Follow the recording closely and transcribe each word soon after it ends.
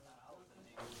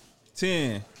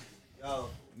10,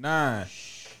 9,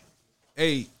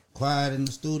 8. Quiet in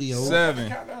the studio.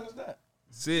 7,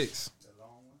 6,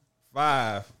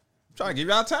 5. I'm trying to give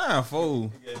y'all time.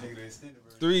 4,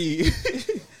 3,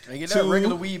 and get that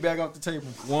regular weed back off the table.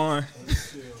 1.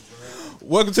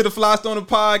 Welcome to the Flystoner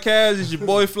Podcast. It's your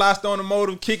boy Flystoner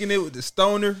Motive kicking it with the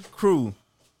Stoner crew.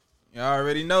 Y'all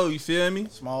already know, you feel me?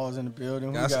 Smalls in the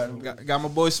building. Got my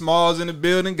boy Smalls in the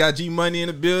building. Got G Money in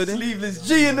the building. Sleeveless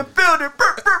G in the building.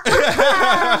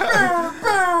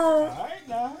 Alright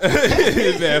now.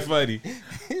 It's that funny.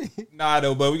 Nah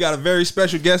though, but we got a very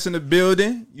special guest in the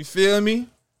building. You feel me?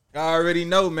 Y'all already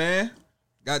know, man.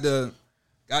 Got the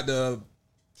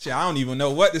shit, I don't even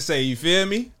know what to say, you feel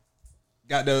me?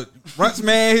 Got the Runts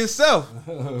man himself.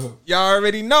 Y'all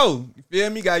already know. You feel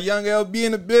me? Got YungLB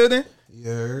in the building.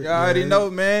 Y'all already know,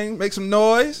 man. Make some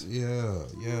noise. Yeah.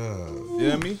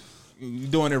 Feel me? You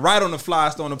doing it right on the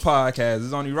Flystoner Podcast.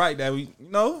 It's only right that we,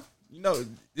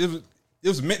 it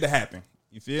was meant to happen.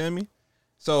 You feel me?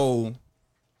 So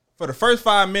for the first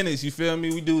 5 minutes, you feel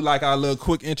me? We do like our little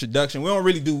quick introduction. We don't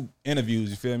really do interviews.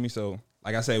 You feel me? So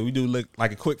like I said, we do look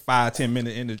like a quick 5-10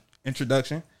 minute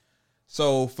introduction.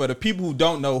 So for the people who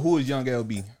don't know, who is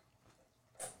YungLB?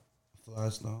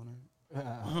 Flystoner.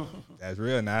 That's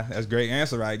real now. That's a great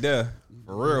answer right there.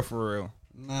 For real.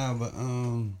 Nah, but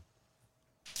I'm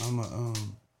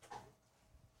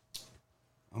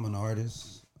an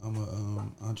artist. I'm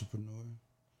an entrepreneur.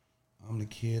 I'm the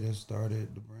kid that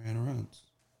started the brand Runts.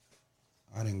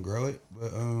 I didn't grow it,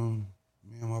 but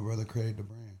me and my brother created the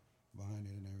brand behind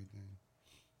it and everything.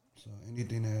 So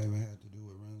anything that ever had to do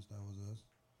with Runts, that was us.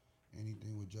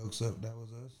 Anything with Jokes Up, that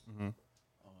was us. Mm-hmm.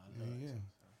 Yeah.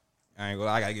 I ain't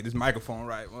gonna lie, I gotta get this microphone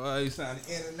right. Well, you sounding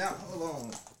in and out. Hold on.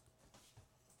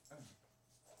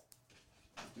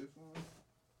 This one.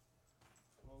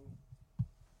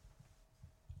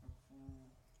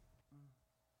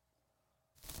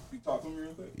 You talk to me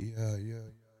real quick? Yeah. You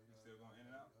still going in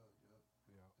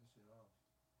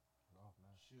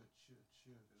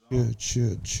and out?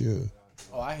 Chill.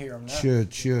 Oh, I hear him now. Chill.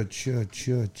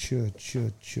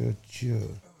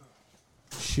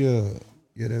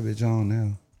 Get that bitch on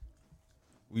now.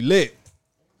 We lit.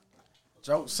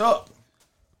 Jokes up.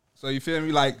 So you feel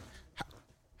me? Like,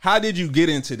 how did you get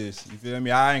into this? You feel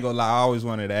me? I ain't gonna lie, I always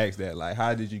wanted to ask that. Like,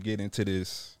 how did you get into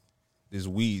this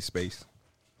weed space?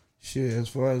 Shit, as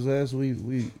far as us,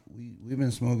 we've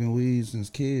been smoking weed since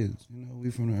kids. You know,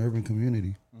 we from the urban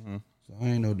community. Mm-hmm. So I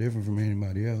ain't no different from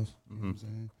anybody else. You know what I'm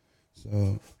saying?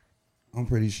 So I'm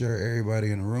pretty sure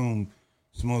everybody in the room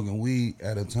smoking weed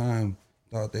at a time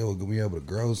thought they were gonna be able to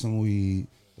grow some weed,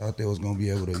 thought they was gonna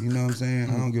be able to, you know what I'm saying?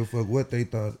 I don't give a fuck what they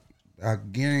thought. I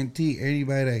guarantee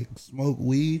anybody that smoked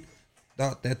weed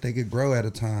thought that they could grow at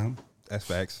a time. That's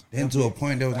facts. Then to a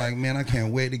point they was like, man, I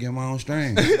can't wait to get my own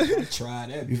strain. Try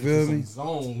that. You feel me?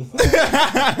 Zone.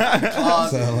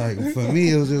 So like for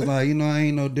me, it was just like, I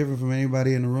ain't no different from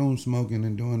anybody in the room smoking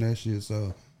and doing that shit.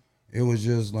 So it was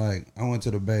just like I went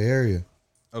to the Bay Area.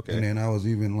 Okay. And then I was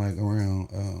even like around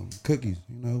cookies,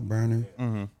 Burner,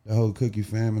 the whole cookie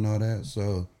fam and all that.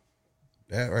 So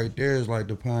that right there is like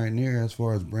the pioneer as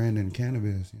far as branding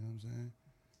cannabis, you know what I'm saying?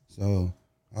 So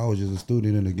I was just a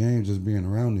student in the game, just being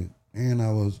around it. And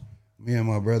me and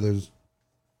my brothers,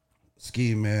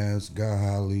 Ski Mask, Guy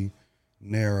Holly,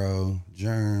 Nero,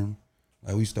 Germ,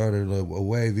 like we started a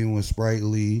wave even with Sprite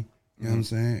Lee, you know what I'm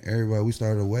saying? Everybody, we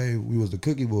started a wave, we was the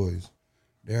Cookie Boys.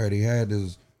 They already had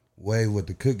this wave with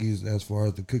the cookies as far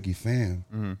as the cookie fam.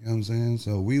 You know what I'm saying?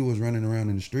 So we was running around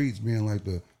in the streets being like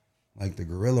the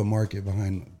guerrilla market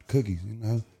behind cookies,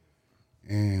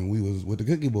 and we was with the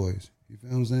Cookie Boys. You feel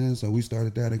what I'm saying? So we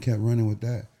started that and kept running with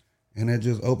that. And that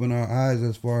just opened our eyes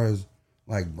as far as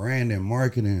like brand and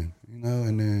marketing,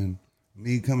 and then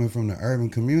me coming from the urban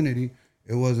community,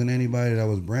 it wasn't anybody that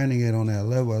was branding it on that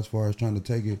level as far as trying to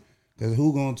take it. Cause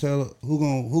who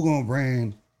gonna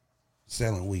brand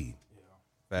selling weed?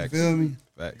 Facts. You feel me?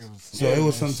 Facts. So it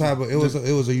was some type of, it was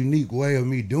a unique way of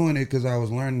me doing it because I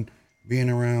was learning being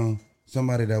around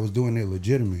somebody that was doing it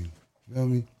legitimately. You feel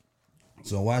me?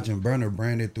 So watching Burner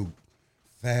brand it through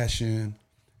fashion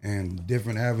and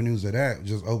different avenues of that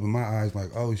just opened my eyes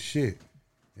like, oh shit,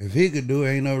 if he could do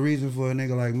it, ain't no reason for a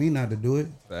nigga like me not to do it.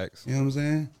 Facts. You know what I'm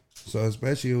saying? So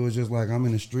especially it was just like I'm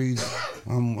in the streets,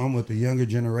 I'm with the younger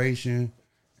generation,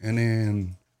 and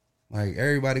then like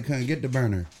everybody couldn't get the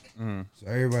Burner. So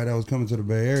everybody that was coming to the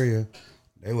Bay Area,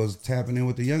 they was tapping in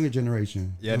with the younger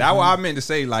generation. Yeah, that's what I meant to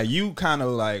say. Like, you kind of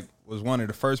like was one of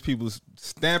the first people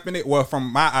stamping it. Well,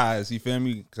 from my eyes, you feel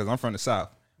me? Because I'm from the South.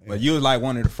 Yeah. But you was like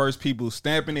one of the first people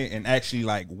stamping it and actually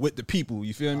like with the people.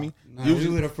 You feel me? Nah, we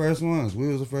were the first ones. We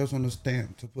was the first one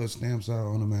to put stamps out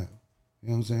on the map. You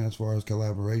know what I'm saying? As far as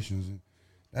collaborations, and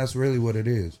that's really what it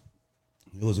is.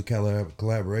 It was a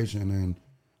collaboration, and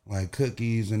like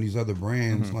Cookies and these other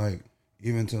brands, like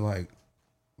even to like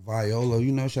Viola,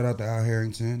 you know, shout out to Al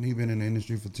Harrington. He been in the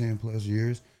industry for 10 plus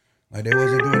years. Like they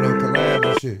wasn't doing no collabs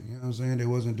and shit. You know what I'm saying? They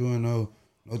wasn't doing no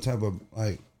type of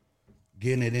like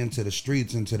getting it into the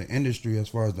streets, into the industry as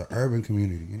far as the urban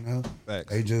community, you know?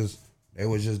 Facts. They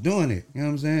was just doing it. You know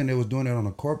what I'm saying? They was doing it on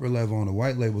a corporate level, on the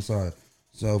white label side.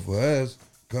 So for us,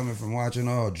 coming from watching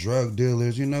all drug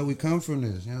dealers, you know, we come from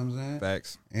this, you know what I'm saying?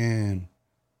 Facts. And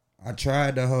I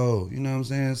tried the whole, you know what I'm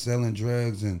saying, selling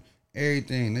drugs and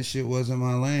everything. This shit wasn't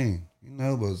my lane, you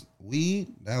know, but weed,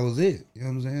 that was it. You know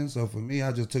what I'm saying? So for me,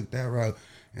 I just took that route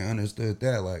and understood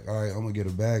that, like, all right, I'm going to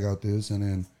get a bag out this, and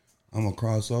then I'm going to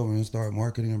cross over and start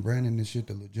marketing and branding this shit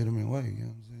the legitimate way. You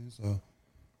know what I'm saying? So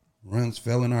runs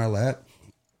fell in our lap,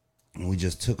 and we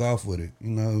just took off with it. You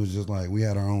know, it was just like we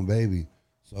had our own baby.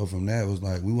 So from that, it was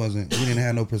like we didn't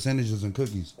have no percentages in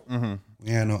Cookies.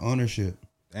 We had no ownership.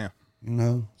 Damn. You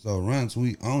know? So runs,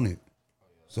 we own it.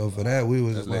 So for that, we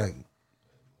was like,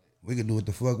 we could do what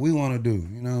the fuck we want to do.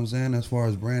 You know what I'm saying? As far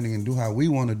as branding and do how we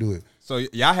want to do it. So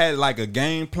y'all had like a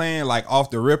game plan, like off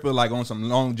the ripper, like on some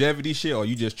longevity shit, or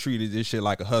you just treated this shit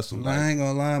like a hustle? Like, I ain't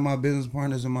gonna lie, my business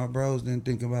partners and my bros didn't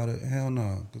think about it. Hell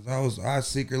no, because I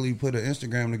secretly put an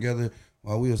Instagram together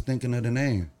while we was thinking of the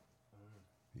name.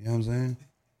 You know what I'm saying?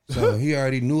 So he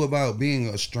already knew about being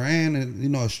a strain, and you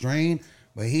know, a strain,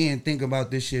 but he didn't think about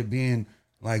this shit being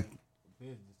like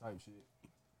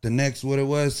the next what it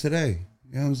was today.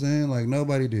 You know what I'm saying? Like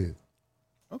nobody did.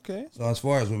 Okay. So as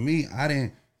far as with me, I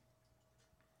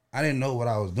didn't know what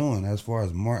I was doing as far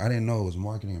as I didn't know it was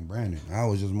marketing and branding. I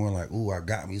was just more like, ooh, I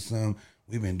got me some.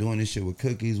 We've been doing this shit with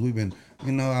Cookies. We've been,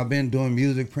 you know, I've been doing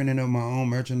music, printing up my own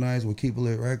merchandise with Keep It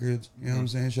Lit Records. You know what I'm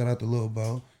saying? Shout out to Lil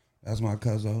Bo. That's my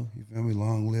cousin. You feel me?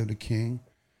 Long live the king.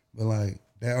 But like,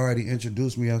 that already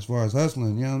introduced me as far as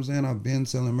hustling. You know what I'm saying? I've been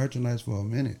selling merchandise for a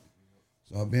minute.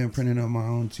 So I've been printing up my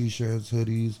own t-shirts,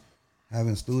 hoodies,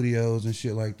 having studios and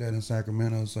shit like that in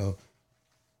Sacramento. So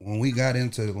when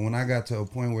I got to a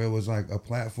point where it was like a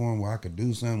platform where I could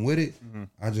do something with it,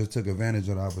 I just took advantage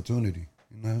of the opportunity,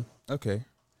 you know? Okay.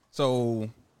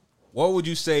 So what would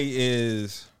you say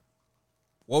was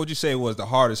the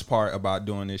hardest part about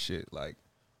doing this shit? Like,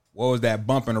 what was that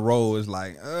bump in the road? Is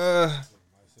like,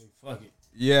 Fuck it.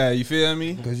 Yeah, you feel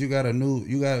me? Because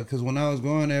because when I was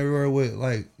going everywhere with,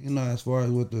 like, you know, as far as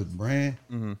with the brand,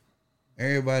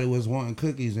 everybody was wanting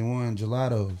cookies and wanting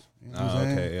gelatos. You know what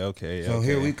I'm saying? Okay. So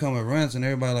here we come with Runts, and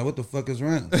everybody like, what the fuck is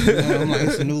Runts? You know, I'm like,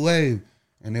 it's a new wave.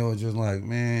 And they was just like,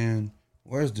 man,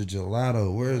 where's the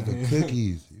gelato? Where's the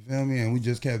cookies? You feel me? And we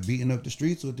just kept beating up the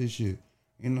streets with this shit,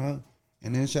 you know?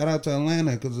 And then shout out to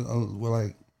Atlanta, because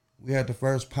we had the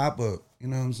first pop-up, you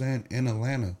know what I'm saying, in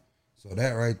Atlanta. So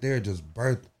that right there just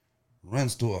birthed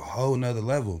Runts to a whole nother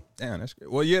level. Damn, that's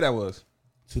great. What year that was?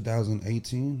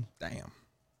 2018. Damn.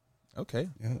 Okay.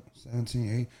 Yeah,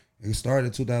 17. It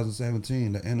started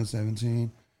 2017, the end of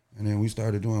 17. And then we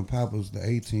started doing pop-ups the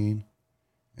 18,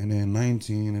 and then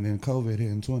 19, and then COVID hit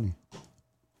in 20.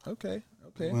 Okay.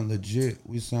 When legit,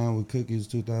 we signed with Cookies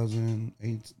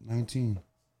 2019.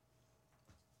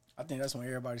 I think that's when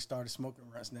everybody started smoking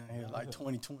runs down here, like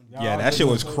 2020. Yeah, that shit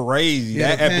was crazy.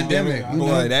 Yeah, that the epidemic, pandemic,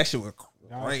 boy, that shit was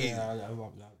crazy.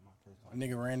 A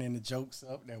nigga ran into jokes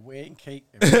up, that wedding cake.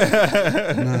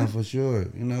 Nah, for sure.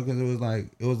 You know, because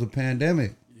it was a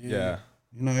pandemic. Yeah.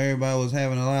 You know, everybody was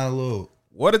having a lot of little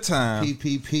What a time.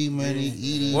 PPP money,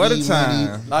 EDD What a time.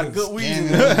 money, A lot of good weed.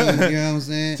 scamming money, you know what I'm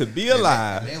saying? To be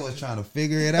alive. And they was trying to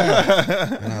figure it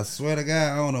out. And I swear to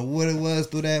God, I don't know what it was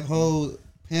through that whole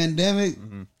pandemic.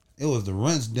 It was the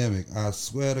Runts-demic. I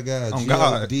swear to God. Oh,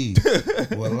 God.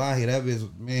 G-O-D. Wallahi, that bitch,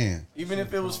 man. Even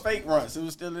if it was fake runs, it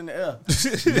was still in the air.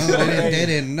 No, they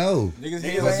didn't know. Niggas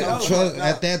But ain't know.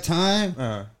 at that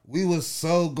time, we was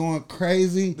so going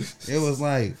crazy. It was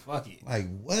like, Fuck it. like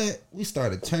what? We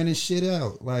started turning shit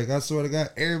out. Like, I swear to God,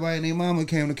 everybody and their mama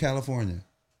came to California.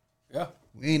 Yeah.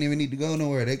 We ain't even need to go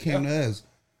nowhere. They came to us.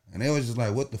 And they was just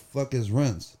like, what the fuck is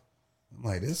Runts? I'm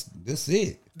like, this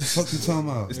it. The fuck you talking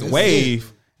about? It's the This wave.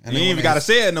 it. And you ain't even got to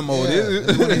say it no more.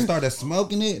 Yeah. When they started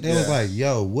smoking it, they was like,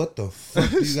 yo, what the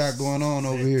fuck you got going on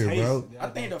over here, bro? I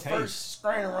think the first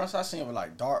strain of runs I seen was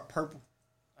like dark purple.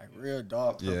 Like real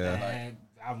dark purple. Yeah.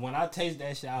 Like, When I taste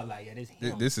that shit, I was like, yeah, this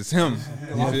him. This is him.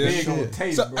 You I'm feel big me? on the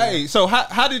taste, So, bro. hey, so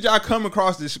how did y'all come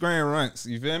across this Grand Runts?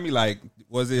 You feel me? Like,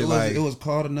 was it like... It was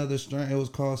called another strain. It was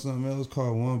called something. It was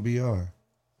called 1BR.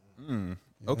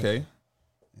 Okay.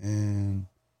 And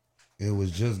it was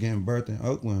just getting birthed in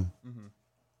Oakland.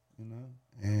 You know?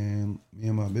 And me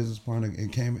and my business partner,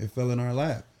 it fell in our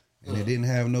lap. and it didn't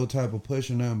have no type of push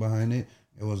or nothing behind it.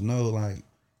 It was no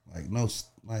no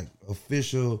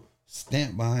official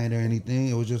stamp behind it or anything.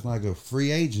 It was just like a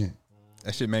free agent.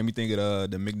 That shit made me think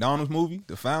of the McDonald's movie,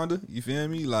 The Founder. You feel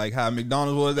me? Like how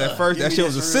McDonald's was at first. That shit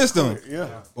was a system. Yeah.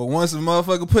 But once the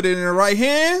motherfucker put it in the right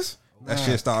hands, that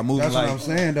shit started moving. That's what I'm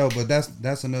saying though. But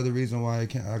that's another reason why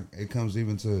it comes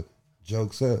even to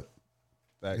jokes up.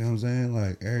 Facts. You know what I'm saying?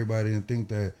 Like everybody didn't think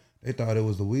that they thought it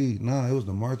was the weed. No, it was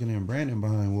the marketing and branding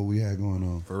behind what we had going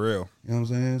on. For real. You know what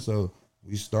I'm saying? So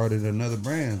we started another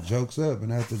brand, Jokes Up,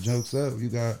 and after Jokes Up, you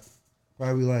got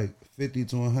probably like 50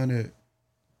 to 100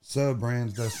 sub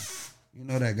brands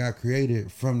that got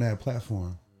created from that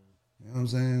platform. You know what I'm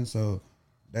saying? So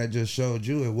that just showed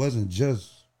you it wasn't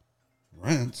just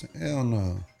rent. Hell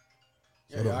no.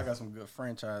 Yeah, I got some good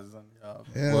franchises on y'all.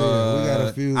 Yeah, we got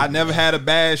a few. I never had a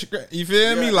bad. You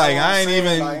feel me? Like I ain't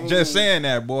even like, just saying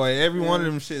that, boy. Every one of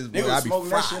them shits, boy, I be smoking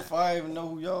fried. that shit before I even know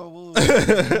who y'all was.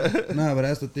 Nah, but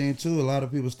that's the thing too. A lot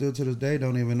of people still to this day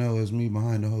don't even know it's me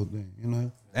behind the whole thing. You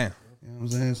know? Damn. You know what I'm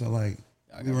saying? So like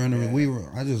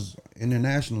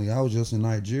internationally, I was just in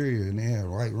Nigeria and they had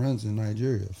white runs in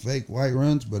Nigeria. Fake white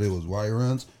runs, but it was white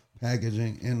runs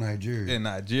packaging in Nigeria. In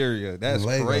Nigeria. That's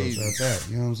Lagos crazy. At that,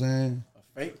 you know what I'm saying?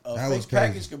 A That was fake crazy.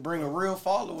 package could bring a real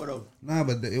follower though. Nah,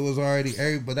 but it was already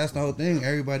but that's the whole thing.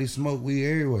 Everybody smoke weed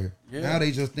everywhere. Yeah. Now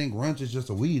they just think runts is just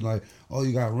a weed. Like, oh,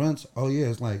 you got runts? Oh yeah,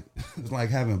 it's like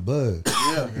having bud.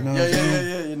 Yeah, You know what I'm saying?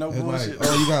 yeah. You know It's bullshit. like,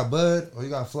 oh, you got bud, or you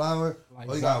got flower, Like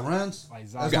or you got runts. Like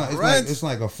It's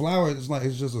like a flower. It's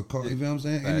just a, you feel what I'm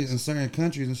saying? In certain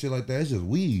countries and shit like that, it's just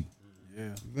weed.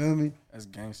 Yeah, You feel me? that's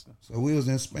gangster. So we was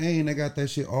in Spain. They got that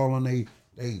shit all on they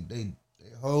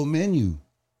whole menu.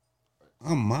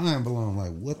 I'm mind blown.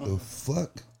 Like, what the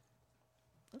fuck?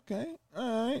 Okay.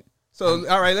 All right. So,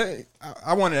 all right.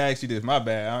 I wanted to ask you this. My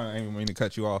bad. I ain't mean to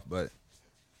cut you off, but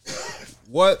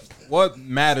what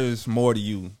matters more to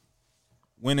you?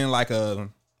 Winning like a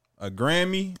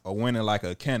Grammy or winning like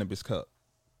a cannabis cup?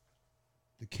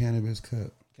 The cannabis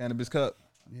cup. Cannabis cup?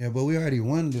 Yeah, but we already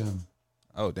won them.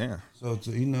 Oh, damn. So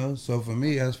so for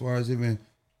me, as far as even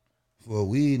for a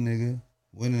weed nigga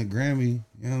winning a Grammy,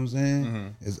 you know what I'm saying? Mm-hmm.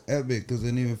 It's epic because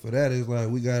then even for that, it's like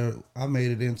I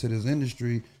made it into this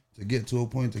industry to get to a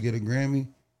point to get a Grammy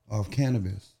off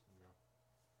cannabis.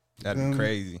 That'd be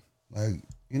crazy. Like,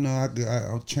 I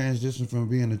transitioned from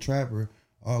being a trapper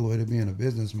all the way to being a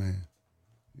businessman.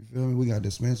 You feel me? We got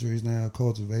dispensaries now,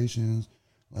 cultivations.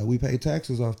 Like, we pay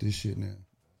taxes off this shit now.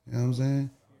 You know what I'm saying?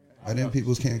 And then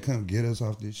people can't come get us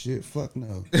off this shit. Fuck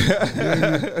no.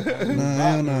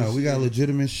 Nah. We got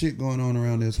legitimate shit going on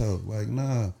around this hoe. Like,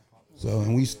 nah. So,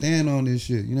 and we stand on this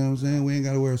shit. You know what I'm saying? We ain't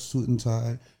got to wear a suit and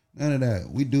tie. None of that.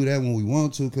 We do that when we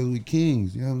want to because we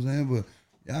kings. You know what I'm saying? But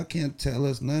y'all can't tell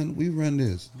us nothing. We run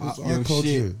this. It's our culture.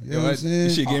 Shit. You know what I'm saying?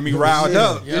 This shit get me riled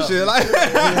up. This shit like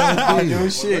Yo,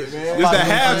 shit, man. It's the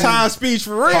halftime speech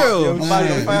for real. I'm about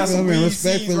to find some weed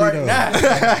seeds right now.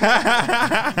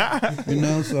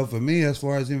 So for me, as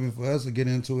far as even for us to get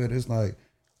into it, it's like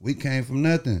we came from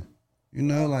nothing.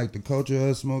 Like the culture of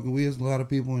us smoking weed. There's a lot of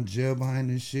people in jail behind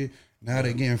this shit. Now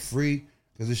they getting free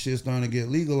because this shit's starting to get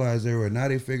legalized everywhere. Now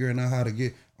they figuring out how to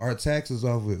get our taxes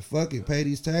off of it. Fuck it, pay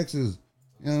these taxes.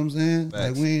 You know what I'm saying? Facts.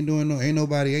 Like we ain't doing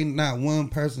ain't not one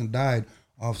person died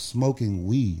off smoking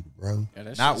weed, bro. Yeah,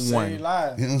 that Not shit one. say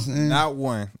live. You know what I'm saying? Not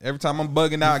one. Every time I'm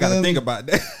bugging out, I gotta think about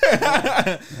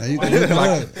that. Now, you can look it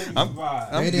up.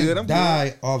 I'm They good. didn't I'm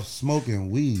die off smoking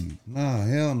weed. Nah,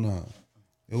 hell no.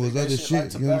 It was that other shit shit.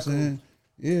 like You know what I'm tobacco. saying?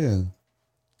 Yeah.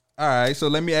 All right, so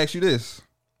let me ask you this.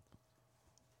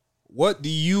 What do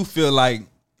you feel like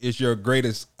is your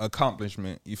greatest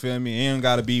accomplishment? You feel me? It ain't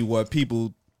gotta be what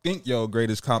people think your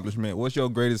greatest accomplishment. What's your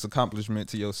greatest accomplishment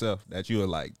to yourself that you are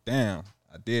like, damn,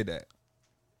 I did that?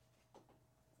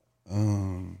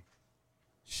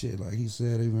 Shit, like he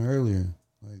said even earlier,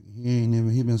 like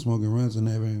he been smoking runs and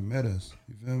never even met us.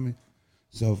 You feel me?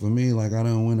 So for me, like I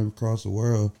done went across the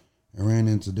world and ran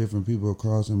into different people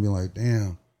across and be like,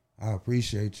 damn, I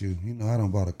appreciate you. I done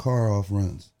bought a car off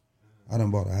runs. I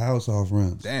done bought a house off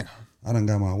runs. Damn. I done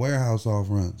got my warehouse off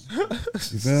runs.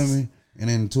 You feel me? And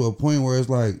then to a point where it's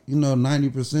like,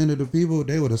 90% of the people,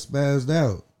 they would have spazzed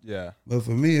out. Yeah. But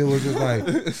for me, it was just like,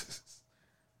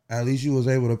 at least you was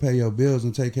able to pay your bills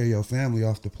and take care of your family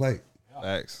off the plate.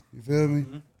 Thanks. You feel me?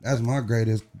 That's my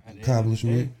greatest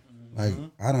accomplishment. Like,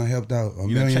 I done helped out a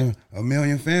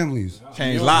million families.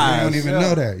 Change I lives. don't even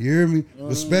know that. You hear me?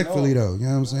 Respectfully, though. You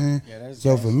know what I'm saying? Yeah,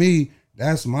 So for me,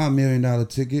 that's my $1 million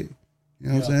ticket. You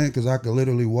know what I'm saying? Because I could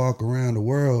literally walk around the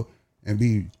world and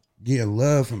be getting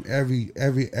love from every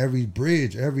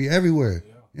bridge, everywhere.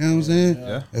 You know what I'm saying?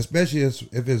 Yeah. Especially if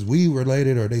it's weed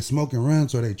related or they smoking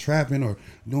runs or they trapping or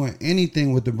doing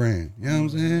anything with the brand. You know what I'm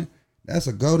saying? That's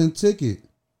a golden ticket.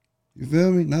 You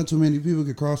feel me? Not too many people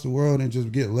can cross the world and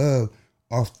just get love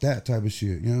off that type of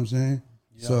shit. You know what I'm saying?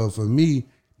 Yeah. So for me,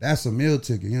 that's a meal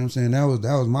ticket. You know what I'm saying? That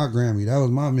was my Grammy. That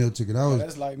was my meal ticket.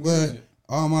 That's like but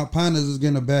all my partners is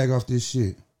getting a bag off this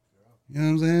shit. You know what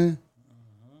I'm saying?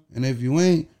 And if you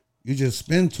ain't, you just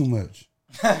spend too much.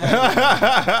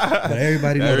 But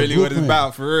everybody know really what it's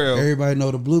about for real. Everybody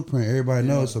know the blueprint. Everybody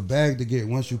know it's a bag to get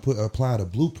once you apply the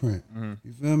blueprint.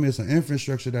 You feel me? It's an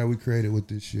infrastructure that we created with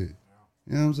this shit.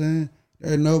 You know what I'm saying?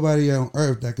 There's nobody on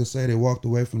earth that could say they walked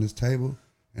away from this table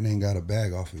and ain't got a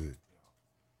bag off of it.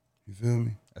 You feel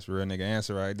me? That's a real nigga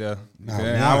answer right there.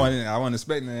 I wasn't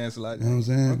expecting an answer like that. You know what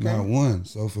I'm saying? Okay. Not one.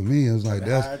 So for me, it was like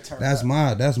that's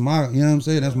my you know what I'm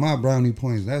saying? That's my brownie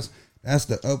points. That's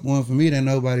the up one for me that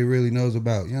nobody really knows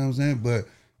about. You know what I'm saying? But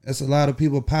it's a lot of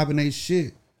people popping their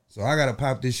shit. So I gotta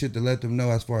pop this shit to let them know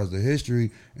as far as the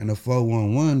history and the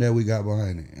 411 that we got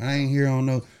behind it. I ain't here on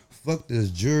no fuck this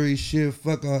jury shit.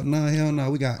 Fuck all hell no.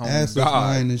 We got assets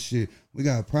behind this shit. We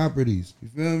got properties. You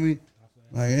feel me?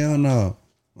 Like hell no.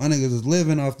 My niggas is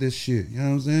living off this shit. You know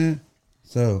what I'm saying?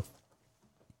 So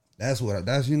that's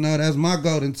my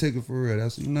golden ticket for real.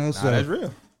 That's so that's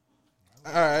real.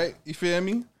 All right, you feel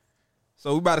me?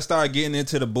 So we about to start getting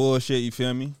into the bullshit, you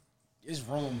feel me? This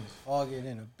room is foggy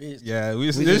than a bitch. Yeah,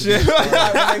 we this shit.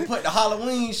 Like when they put the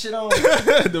Halloween shit on.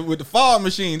 With the fog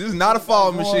machine. This is not a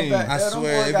fog machine. I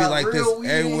swear, it be like this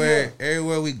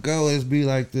everywhere we go, it's be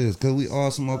like this. Because we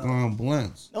all smoke our own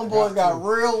blunts. Them boys got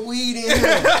real weed in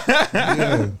here.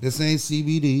 Yeah, this ain't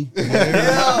CBD.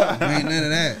 Yeah. Ain't none of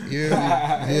that.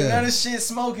 Yeah. Ain't none of shit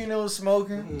smoking, no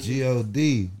smoking.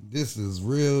 G.O.D. This is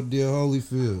real deal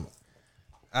Holyfield.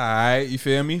 All right, you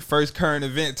feel me? First current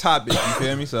event topic, you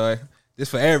feel me? So this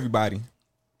for everybody.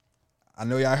 I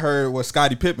know y'all heard what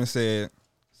Scottie Pippen said.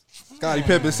 Scottie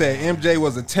Pippen said MJ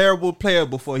was a terrible player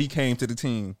before he came to the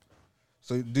team.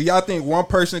 So do y'all think one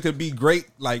person could be great,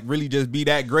 like really just be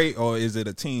that great, or is it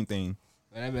a team thing?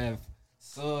 That man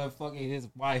son fucking his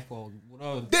wife or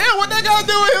whatever. Damn, what they gotta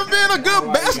do with him being a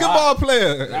good basketball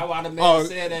player? That's why the man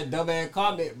said that dumbass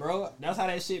comment, bro. That's how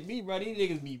that shit be, bro. These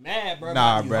niggas be mad, bro.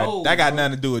 Nah, bro. That got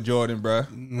nothing to do with Jordan, bro.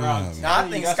 I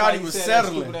think Scottie was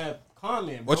settling.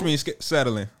 Comment, what you mean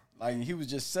settling? Like he was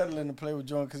just settling to play with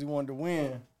Jordan because he wanted to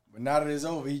win. But now that it's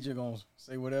over, he just gonna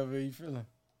say whatever he feeling.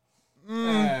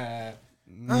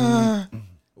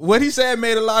 What he said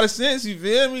made a lot of sense. You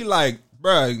feel me? Like,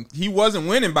 bro, he wasn't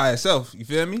winning by himself. You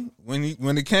feel me? When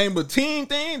it came to team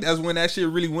thing, that's when that shit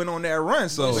really went on that run.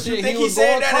 So, but you think he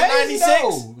said that in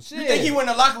 '96? You think he went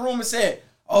in the locker room and said,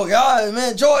 "Oh y'all,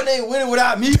 man, Jordan ain't winning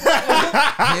without me." Shit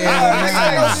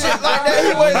like that.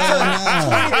 He went to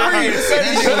 23 to say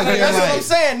this shit. That's what I'm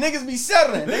saying. Niggas be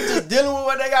settling. They just dealing with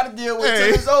what they got to deal with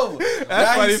till it's over.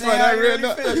 That's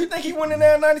funny. You think he went in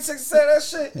there in '96 and said that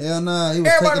shit? Hell nah, he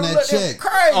was taking that check.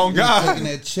 Crazy. Oh God, taking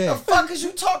that check. The fuck is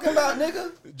you talking about,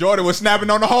 nigga? Jordan was snapping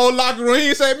on the whole locker room.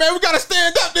 He said, "Man, we gotta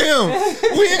stand up to him.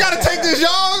 We ain't gotta take this,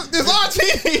 y'all. This our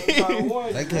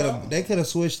team." They could have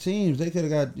switched teams. They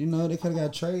could have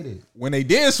got traded. When they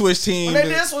did switch teams,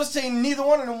 neither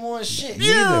one of them won shit.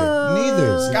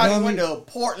 Neither. Scottie went to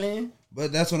Portland.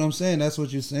 But that's what I'm saying. That's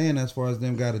what you're saying. As far as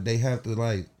them they have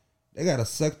to they gotta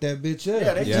suck that bitch up.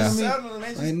 Yeah, they just settling.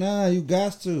 Like, nah, you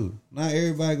got to. Not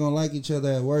everybody gonna like each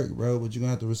other at work, bro. But you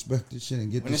gonna have to respect this shit and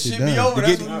get this shit done. When the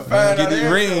shit be over, that's when you find out the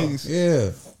rings.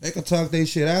 Yeah, they can talk their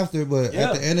shit after, but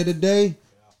at the end of the day,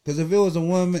 because if it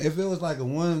was like a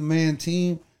one man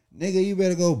team, nigga, you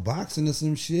better go boxing or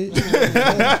some shit.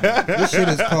 This shit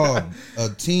is called a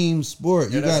team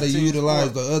sport. You gotta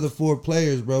utilize the other 4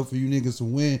 players, bro, for you niggas to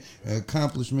win and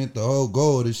accomplishment. The whole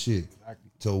goal of this shit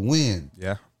to win.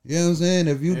 Yeah. You know what I'm saying?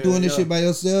 If you doing this shit by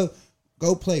yourself,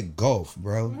 go play golf,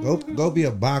 bro. Go be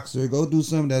a boxer. Go do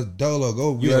something that's dolo.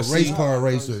 Go be a race car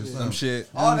racer or some shit.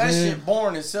 All that shit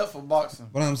boring except for boxing.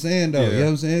 But I'm saying though, you know what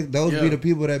I'm saying? Those be the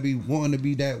people that be wanting to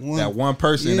be that one. That one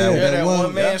person. That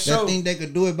one man show. That think they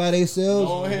could do it by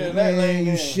themselves. Man,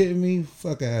 you shitting me?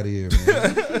 Fuck out of here,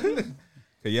 man.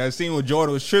 Y'all seen when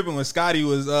Jordan was tripping when Scottie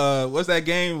was what's that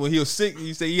game when he was sick?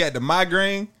 He said he had the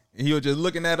migraine. And he was just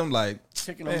looking at him like,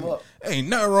 picking him up. Ain't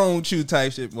nothing wrong with you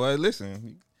type shit, boy.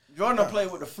 Listen. Jordan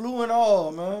played with the flu and all,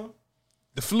 man.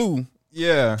 The flu,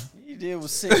 yeah. He did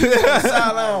was sick. He was on the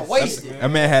sideline wasted.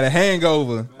 That man had a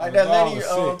hangover. Like that lady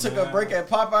took a break at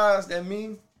Popeyes, that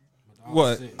meme.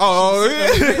 What? Oh,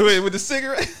 yeah. With the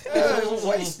cigarette? Yeah, it was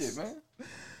wasted, man.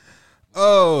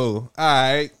 Oh, all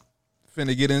right.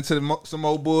 Finna get into some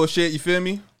more bullshit, you feel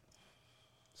me?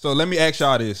 So let me ask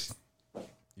y'all this.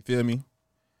 You feel me?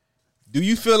 Do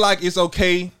you feel like it's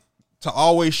okay to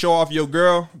always show off your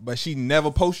girl, but she never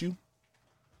posts you?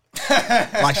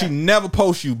 Like she never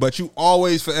posts you, but you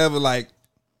always forever like,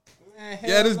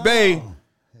 yeah, this babe.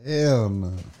 Hell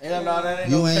no. Hell no, that ain't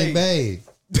You no ain't babe.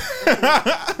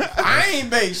 I ain't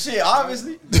babe. Shit,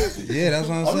 obviously. Yeah, that's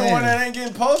what I'm I'm saying. the one that ain't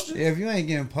getting posted. Yeah, if you ain't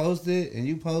getting posted and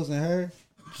you posting her,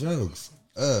 jokes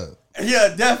up.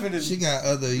 Yeah, definitely. She got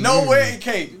other no Yuri's. way,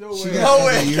 cake. She got No other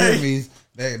way, cake. Yuri's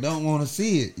that don't want to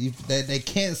see it. That they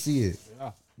can't see it.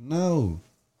 Yeah. No.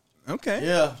 Okay.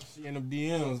 Yeah, She in them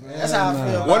DMs, man. that's how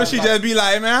I feel. What if she about it. just be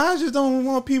like, man, I just don't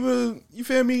want people, you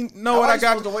feel me, know what Why I you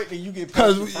got? supposed to wait till you get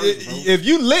Because posted first, bro? if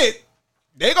you lit,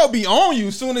 they gonna be on you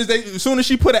soon as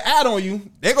she put an ad on you.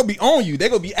 They gonna be on you. They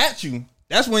gonna be at you.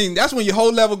 That's when your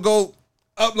whole level go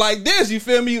up like this. You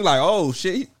feel me? Like, oh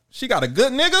shit, she got a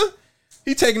good nigga.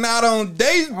 He taking her out on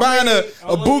dates, buying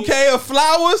a bouquet of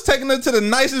flowers, taking her to the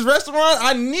nicest restaurant.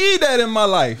 I need that in my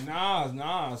life.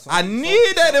 Nah. I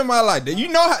need that in my life. You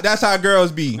know that's how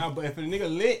girls be. Nah, but if a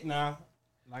nigga lit now,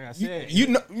 like I said, You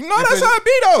know that's how it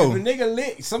be though. if a nigga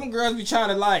lit, some girls be trying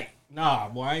to like, nah,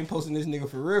 boy, I ain't posting this nigga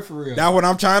for real. That's what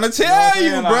I'm trying to You know tell what I'm you,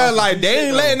 saying? bro. Like, Like some they shit,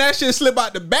 ain't though. letting that shit slip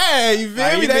out the bag. You feel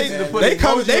Like, me? you bitches to put They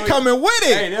emoji they on- coming with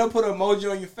it. Hey, they'll put an emoji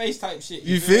on your face type shit.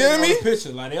 You feel On me? the picture,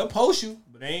 like they'll post you,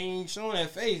 but they ain't showing that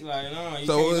face. Like, nah, you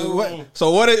can't do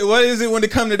So what is it when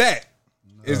it come to that?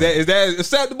 Is that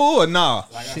acceptable or nah?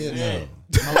 Like Shit I said, no.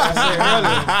 like I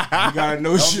said earlier, you gotta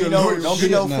know shit. Don't be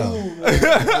no no. fool. Man.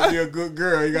 Don't be a good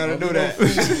girl. You gotta do that.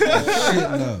 Shit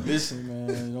no. Listen,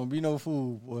 man, don't be no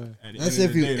fool, boy. At the That's end if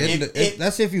of you the day,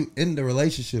 that's if you in the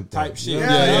relationship though. type shit. You know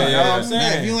Yeah, what I'm yeah, saying? yeah. I'm Now,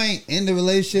 saying. if you ain't in the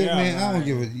relationship, Yeah, man, I don't man.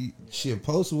 give a shit.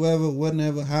 Post whoever,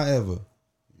 whatever, however.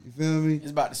 You feel me?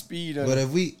 It's about the speed of But it. if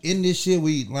we in this shit,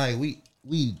 we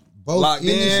both Locked in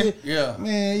this in. shit. Yeah.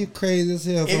 Man, you crazy as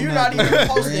hell. If you're not even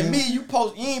posting me, you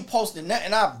ain't posting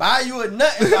nothing. I buy you a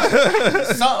nothing. Like,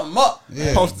 something up.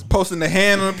 Yeah. Posting the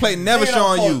hand on the plate, never Nigga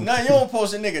don't showing post you. nothing. You don't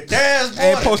post a nigga dashboard.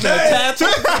 Ain't posting a tattoo.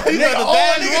 Nigga,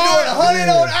 oh, nigga doing 100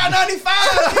 on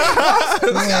I-95.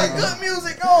 He got good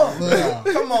music on.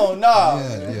 Come on, nah.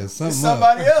 Yeah, It's something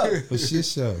somebody up. else. For shit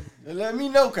show. Let me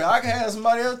know, cause I can have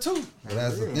somebody else too. But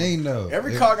that's the thing though.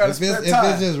 Every car got a if spare it's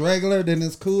tire. just regular, then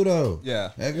it's cool though. Yeah.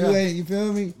 If you ain't, you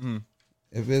feel me?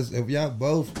 If y'all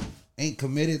both ain't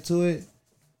committed to it,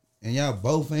 and y'all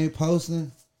both ain't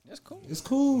posting, That's cool. it's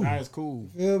cool. Nah, it's cool.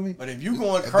 You feel me? But if you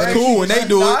going crazy, cool when they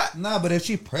do it. not, Nah, but if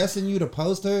she pressing you to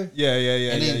post her, Yeah.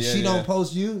 and then she yeah. don't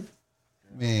post you,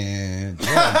 man,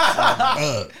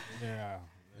 up. Yeah.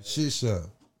 Shit show.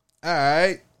 All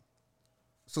right.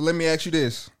 So let me ask you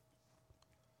this.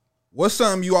 What's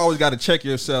something you always got to check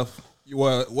yourself?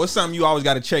 What's something you always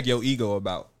got to check your ego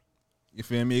about? You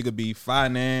feel me? It could be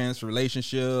finance,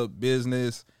 relationship,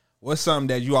 business. What's something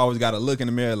that you always got to look in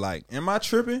the mirror like, am I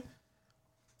tripping?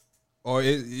 Or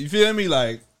you feel me?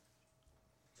 Like,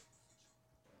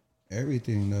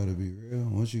 Everything though, to be real,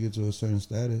 once you get to a certain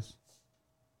status,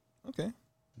 okay,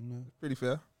 you know. pretty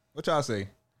fair. What y'all say?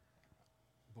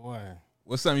 Boy.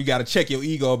 What's something you got to check your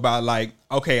ego about? Like,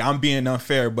 okay, I'm being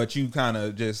unfair, but you kind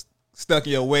of just stuck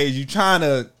in your ways. You trying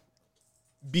to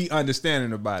be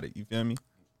understanding about it. You feel me?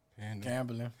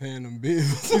 gambling. Paying them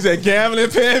bills. You said gambling,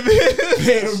 paying bills.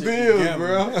 Paying them bills,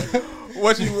 bro.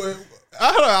 What you?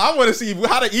 I don't know. I want to see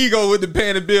how the ego with the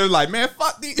paying the bills. Like, man,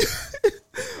 fuck these,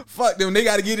 fuck them. They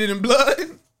got to get it in blood. I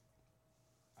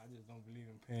just don't believe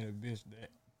in paying a bitch that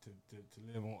to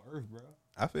live on Earth, bro.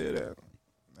 I feel that.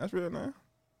 That's real, man.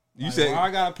 You Like, said why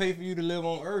I gotta pay for you to live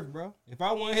on Earth, bro? If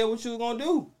I want to hear what you was gonna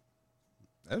do,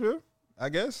 that's real. I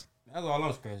guess. that's all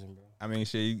I'm scratching, bro. I mean,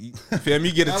 shit. You feel me?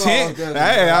 You get a That's tent. all I'm Hey,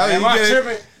 scratching, bro. I mean, Am I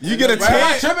tripping? you get a Am I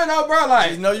tent. tripping though, bro?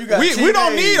 Like, You know you got. We 10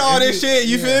 don't days. need all this You- shit.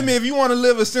 You feel me? If you want to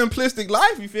live a simplistic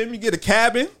life, you feel me? Get a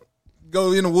cabin,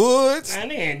 go in the woods. man,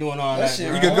 they ain't doing all That that. shit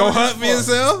bro. You can go Boring hunt as for fuck.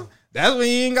 yourself. That's when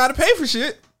you ain't got to pay for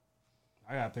shit.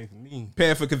 I gotta pay for me.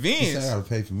 Paying for He said, I convenience. gotta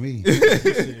pay for me.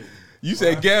 Shit. You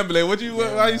said gambling. What you?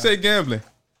 Why you say gambling?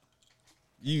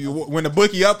 You when the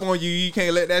bookie up on you, you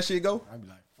can't let that shit go. I be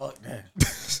like, fuck that.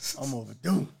 I'm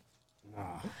overdue. Nah.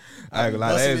 I ain't gonna lie.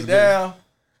 That Busting is it a good, down.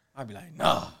 I be like,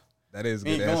 nah. that is a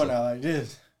Ain't good going answer. out like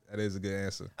this. That is a good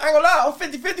answer. I ain't gonna lie,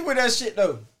 I'm 50-50 with that shit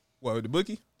though. What with the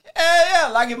bookie? Yeah.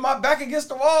 Like if my back against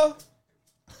the wall,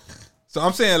 So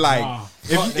I'm saying like, Nah,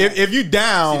 if you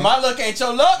down, my luck ain't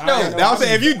your luck though. I ain't that I'm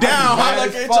saying if you down, My mad luck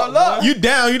as ain't fuck, your luck. boy. you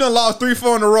down, you done lost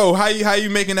 3-4 in a row. How you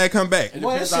making that come back? Boy, that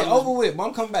depends shit on- over with. But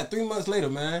I'm coming back 3 months later,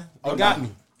 man. They got me.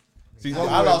 See,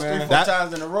 I lost man. 3-4 That-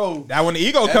 times in a row. that when the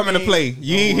ego That come into mean- play,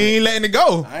 he ain't letting it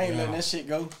go. I ain't letting that shit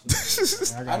go.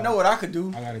 I I know what I could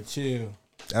do. I gotta chill.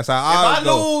 That's how If I I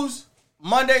go. lose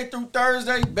Monday through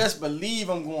Thursday, best believe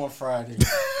I'm going Friday.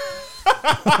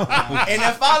 And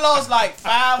if I lost like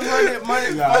 500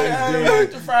 Monday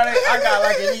to Friday, I got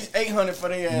like at least 800 for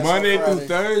their ass. Monday through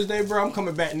Thursday, bro. I'm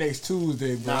coming back next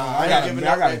Tuesday, bro. Nah, I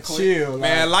gotta chill.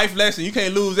 Man, life lesson. You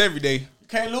can't lose every day. You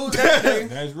can't lose every day.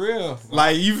 That's real.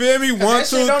 Like, you feel me? 1, 2,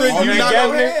 3. On You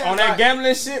that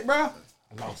gambling shit, bro. I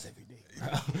lost every day.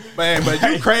 Man, but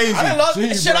you crazy. I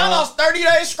lost 30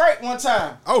 days straight one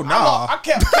time. Oh, no. I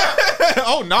kept counting.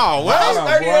 Oh, no. I lost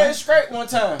 30 days straight one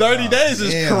time. 30 days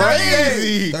is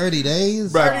crazy. 30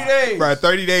 days? Bro, 30 days. Bro,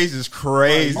 30 days is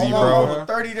crazy, bro.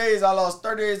 30 days, I lost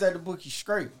 30 days at the bookie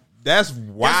straight. That's Guess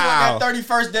what wow. that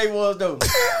 31st day was, though?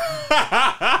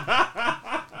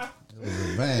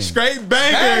 Bang. Straight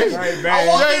bangers. I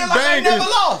walked in like I never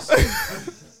lost.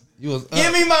 You was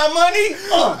Give me my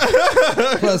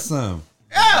money. plus some.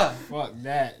 Yeah. Fuck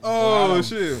that. Oh,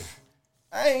 shit.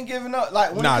 I ain't giving up.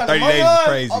 Like, when Nah, it come 30 to money days is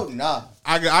crazy. Oh, nah.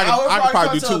 I could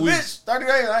probably do 2 weeks. 30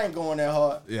 days, I ain't going that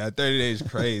hard. Yeah, 30 days is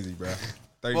crazy, bro.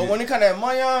 30 But days. when it come to that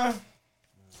money on,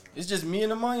 it's just me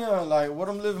and the money on. Like, what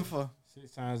I'm living for.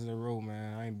 6 times in a row,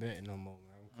 man. I ain't betting no more,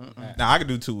 man. Nah, I could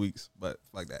do 2 weeks, but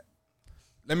like that.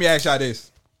 Let me ask y'all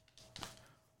this.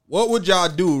 What would y'all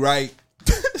do, right?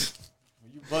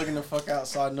 You bugging the fuck out,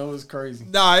 so I know it's crazy.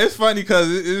 Nah, it's funny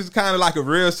because it's kind of like a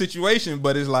real situation,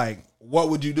 but it's like, what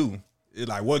would you do? It's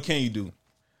like, what can you do?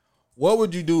 What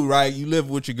would you do, right? You live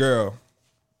with your girl.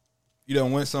 You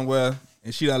done went somewhere,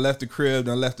 and she done left the crib,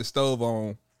 done left the stove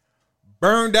on.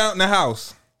 Burned out in the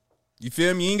house. You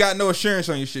feel me? You ain't got no insurance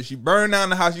on your shit. She burned down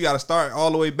the house. You got to start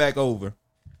all the way back over.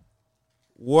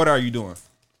 What are you doing?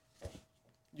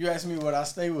 You asked me would I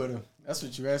stay with her. That's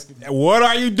what you asking me. What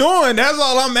are you doing? That's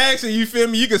all I'm asking. You feel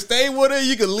me? You can stay with her.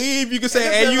 You can leave. You can say,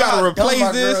 hey, you got to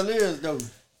replace this. Girl is, though.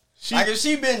 Like, if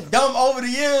she been dumb over the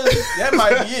years, that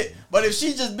might be it. But if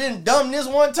she just been dumb this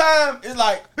one time, it's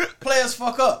like, players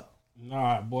fuck up.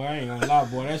 Nah, boy, I ain't gonna lie,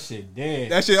 boy. That shit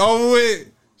dead. That shit over with.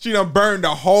 She done burned the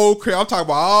whole crib. I'm talking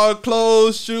about all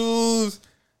clothes, shoes,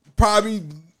 probably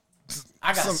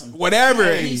I got some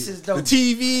whatever. pieces, though. The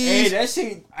TV. Hey, that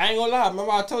shit, I ain't gonna lie.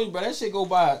 Remember I told you, bro, that shit go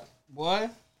by, boy.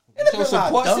 It depends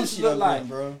on how dumb she look like,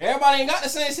 bro. Everybody ain't got the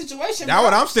same situation, That's bro.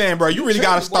 what I'm saying, bro. You really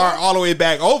got to start all the way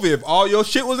back over. If all your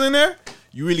shit was in there,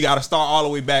 you really got to start all the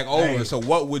way back over. Hey. So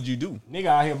what would you do? Nigga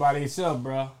out here by themselves,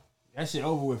 bro. That shit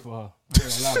over with for her. I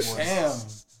ain't gonna lie, boy. Damn.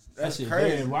 That That's shit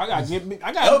crazy. dead, boy. I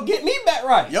gotta get me back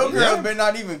right. Your girl better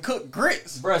not even cook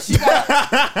grits. Bro, she got.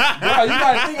 Bro, you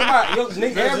gotta think about yo,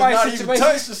 nigga. Everybody's situation.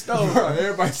 Touch the stove. Bro,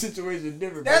 everybody's situation is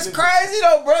different. That's bro. crazy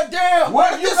though, bro. Damn.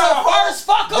 What if this her first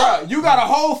fuck up? Bro, you got a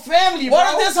whole family, bro.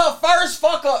 What if this her first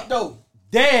fuck up though?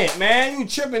 Dead, man. You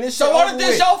tripping this shit. So what if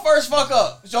this your first fuck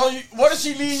up? So what if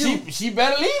she leave you? She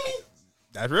better leave me.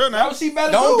 That's real now. What she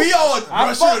better Don't do? be all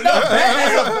I fucked up.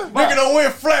 Nigga don't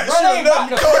win flat. Bro, they ain't about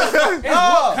to It's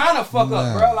what kind of fuck up,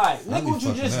 Nah. bro? Like, I look be what you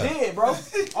fucking just up. did, bro.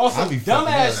 On some be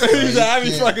dumbass fucking shit. He said, I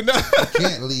be fucking up.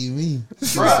 Can't leave me.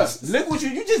 Bro, look what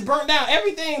you just burnt down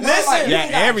everything, bro. Listen. Like, you Yeah,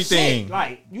 ain't got everything. shit.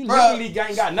 Like, you Bro. literally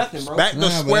ain't got nothing, bro. Back to Nah,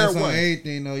 but square that's on one.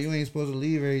 everything though. You ain't supposed to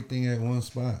leave everything at one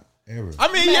spot ever. I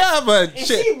mean, yeah, but if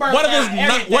shit. she burnt What if down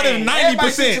it's what if everything,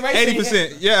 90%, everybody's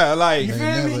 80%? Yeah, like They feel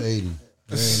ain't me? never 80.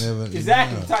 They ain't never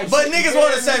Exactly. nah. Type But shit. niggas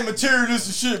want to say material this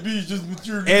and shit be just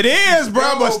material. it is,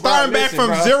 bro. But starting back listen, from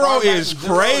bro. zero Starting back is from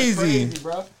zero is crazy.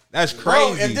 bro. That's Bro,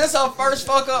 crazy. if this her first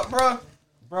fuck up, bro,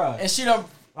 Bro, and she done,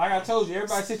 like I told you,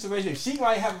 everybody's situation. If she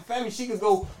might have a family, she could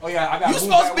go. Oh yeah, I got. you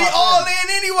supposed to be all in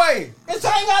anyway. Cause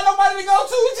I ain't got nobody to go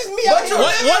to. It's just me. But out you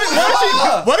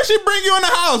here. what if she bring you in the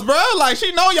house, bro? Like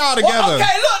she know y'all together. Well,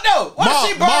 okay, look though. What if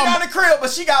she brought Mom- down the crib, but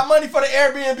she got money for the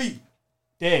Airbnb?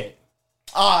 Dead.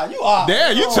 You are.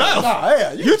 Damn, you tough. Nah,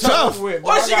 yeah, You tough. With,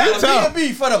 bro. What if she got You tough. a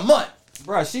B&B for the month?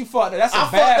 Bro, she fucked up. That's a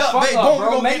I bad fucked up, fuck babe. up, Boom, we bro.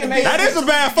 gonna Make get it the make That big- is a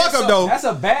bad fuck up though. That's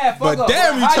a bad fuck But up.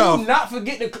 damn, bro. you How tough. you not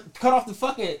forget to cut off the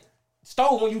fucking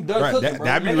stove when you done Right, cooking, bro?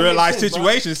 that be Make it real make life sense, bro.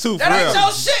 situations too. For That ain't real.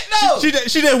 your shit though.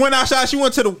 She just went outside. She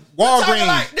went to the Talking Walgreens.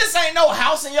 like this ain't no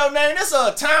house in your name. This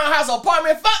a townhouse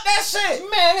apartment. Fuck that shit.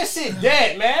 Man, this shit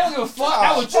dead, man. I don't give a fuck.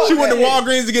 That was Fuck She went to that.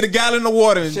 Walgreens to get a gallon of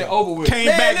water and Shit over with. came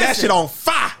Man, back. That listen. shit on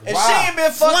fire. And Wow. she ain't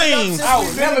been fucking Flames. up I since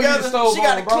would we never been leave the together. stove She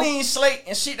got on, a bro. clean slate,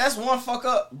 and that's one fuck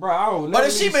up. Bro, I would But never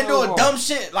if she leave been the stove doing on. dumb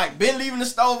shit, like been leaving the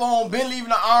stove on, been leaving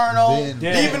the iron on,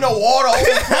 Been- leaving the water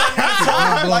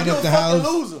on, like you a up the fucking house.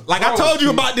 loser. Like I Bro, told you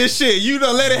shit. about this shit. You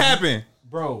done let it happen.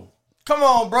 Bro. Come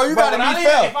on, bro, you Bro, gotta when I be leave-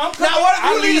 fair. if I'm cooking, Now, what if I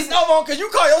you leave leave- the stove on? Cause you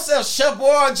call yourself Chef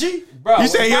Boy G. Bro, You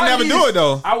said if he'll I never leave- do it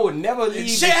though. I would never leave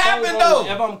Shit the stove happen, on though.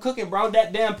 If I'm cooking, bro,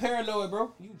 that damn paranoid,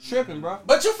 bro. You tripping, bro.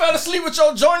 But you fell asleep with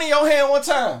your joint in your hand one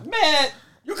time. Man,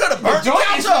 You could have burnt the joint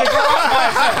couch is finna go up. out by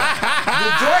itself.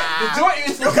 joint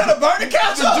is. You could have burned the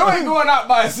couch The up. joint going out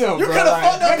by itself. You bro. could have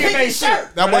fucked up Nigga made Pinky's shirt.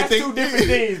 shit. That Bro, boy that's think- two different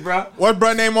things, bro. What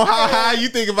brother name on how high you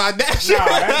think about that shit?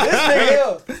 This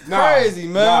nigga crazy,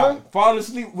 man. Falling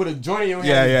asleep with a joint in your hand.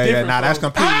 Yeah, is yeah, yeah. different Nah, that's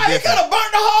from- completely How he could different. have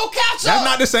burnt the whole couch up? That's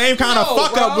not the same kind of No,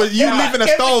 fuck bro. up, but you leaving the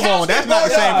If stove couch on. That's get not the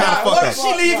burned same up, kind of What fuck if up.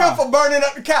 she leave him for burning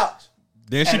up the couch?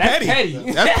 Then she That's petty.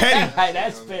 petty. That's petty. Like,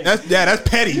 that's petty. That's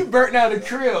petty. You burnt down the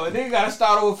grill and then you gotta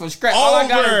start over from scratch. All I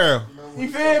gotta, Over. you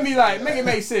feel me? Like, make it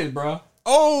make sense, bro.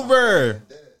 Over.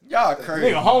 Y'all crazy.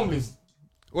 Nigga homeless.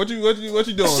 What you doing,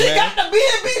 She man? got the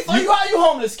B&B for you. How you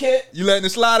homeless, kid? You letting it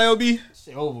slide, LB?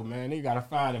 Shit over, man. They gotta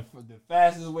find the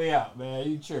fastest way out, man.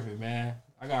 You tripping, man.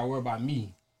 I gotta worry about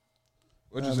me.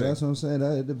 What you Nah, say? that's what I'm saying.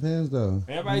 That it depends though.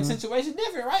 Everybody's situation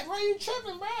different, right, bro? You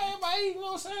tripping, bro? Everybody, you know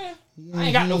what I'm saying? He I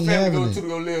ain't got no ain't family having to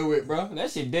go live with, bro.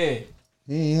 That shit dead.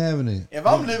 He ain't having it. If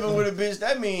I'm living with a bitch,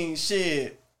 that means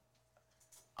shit.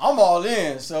 I'm all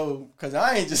in, so cause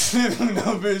I ain't just living with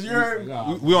no bitch. You heard?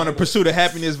 Nah, We on the pursuit of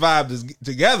happiness vibe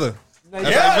together. Yeah,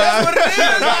 that's what it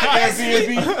is.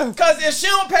 Like, Airbnb. cause if she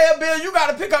don't pay a bill, you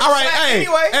gotta pick up All the right, slack hey,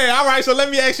 anyway, hey, all right. So let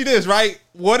me ask you this, right?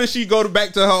 What if she go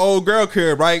back to her old girl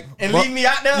crib, right? and But- leave me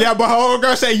out there. Yeah, but her old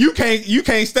girl say you can't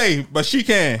stay, but she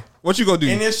can. What you gonna do?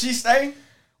 And if she stay,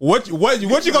 What you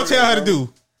gonna tell her to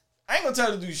do? I ain't gonna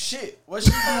tell her to do shit. What she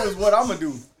do is what I'm gonna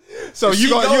do. So If you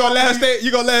she gonna go, let her stay?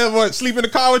 You gonna let her what, sleep in the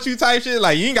car with you type shit?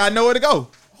 Like you ain't got nowhere to go.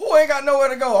 Who ain't got nowhere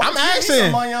to go? I'm gonna give me asking.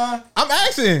 some money on. I'm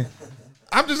asking.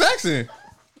 I'm just asking.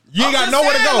 You ain't I'm got just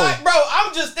nowhere to saying, go. like, bro,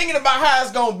 I'm just thinking about how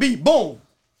it's gonna be. Boom.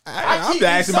 I'm keep just me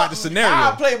asking about the something. scenario.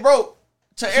 I play broke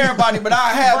to everybody, but I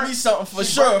have me something for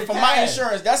She sure burnt the for my cash.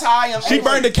 insurance. That's how I am. She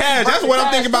burned the cash. That's what I'm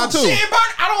thinking about She too. ain't burn.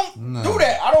 I don't do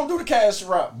that. I don't do the cash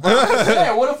route.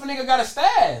 Yeah, what if a nigga got a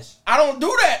stash? I don't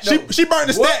do that. Though. She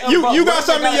burnt the What stash. the You fuck? got What if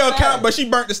something in they your got a account, stash? but she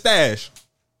burnt the stash.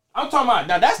 I'm talking about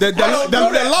now. That's The the don't do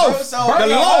that, loaf. bro. So- The Burn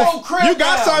your loaf. whole crib You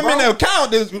got down, something in bro. the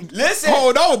account. That's Listen.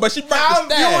 hold on, but she burnt I'm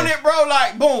the viewing stash. it, bro.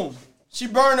 Like boom. She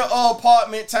burned the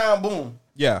apartment town. Boom.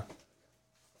 Yeah.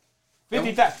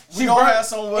 50,000. We gonna have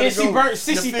somewhere and to she go burnt to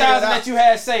figure it 60,000 out. that you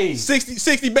had saved.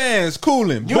 60 bands,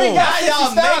 cooling. You Boom. ain't got Now y'all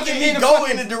 60,000 making in me the go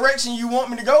fucking- in the direction you want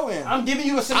me to go in. I'm giving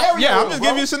you a scenario. Yeah, I'm just bro.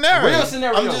 giving you a scenario. Real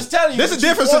scenario. I'm just telling you. This is a but you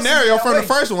different forcing me scenario that from the way.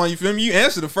 first one. You feel me? You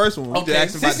answered the first one. We just Okay,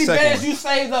 asked about the 60 second bands one. you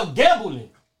saved up gambling.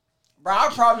 Bro, I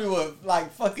probably would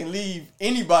like fucking leave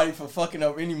anybody for fucking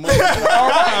up any money. All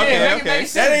right, Okay, then, make it okay. make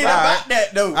sense. That ain't All about right.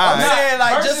 that though. All I'm right. saying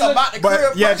like just Personally- about the But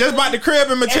crib. yeah, just about the crib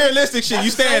and materialistic shit. That's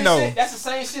You the same stand though. shit- That's the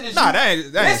same shit as Nah, you. that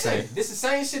ain't Listen, same. this is the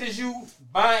same shit as you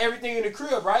buying everything in the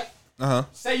crib, right? Uh-huh.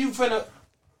 Say you finna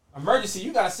emergency,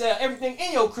 you gotta sell everything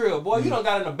in your crib, boy. You done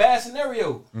got in a bad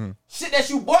scenario. Shit that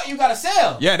you bought, you gotta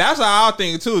sell. Yeah, that's how I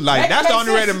think too. Like Make- that's the make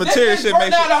only way the sense. material That shit bitch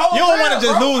makes burnt down the whole you don't want to crib,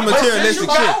 just bro. lose But shit materialistic you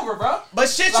got shit. over, bro. But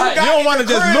shit you Like, got You don't in want to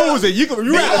the just crib, lose it. You be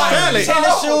rather like sell it. tennis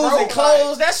Bro, shoes bro, and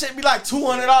clothes. That shit be like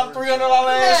 $200,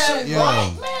 $300 ass Man, shit. Yo.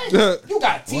 man, you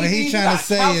got TV. What he you trying got to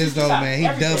say houses, is, you though, got man, he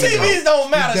everything. double. TVs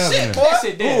don't matter He shit, dubbing boy. That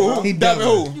shit dead, bro. He Dubbing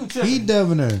dubbing who? You tripping. He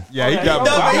dubbing her. Yeah, he Okay, dubbing.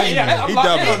 dubbing. He He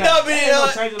dubbing.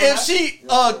 Dubbing if she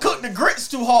cooked the grits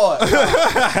too hard. He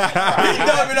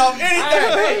dubbing off anything.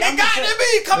 Hey, It got to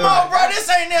be. Come on, bro. This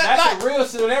ain't that. That's Like, a real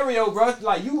scenario, bro.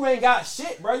 Like you ain't got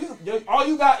shit, bro. All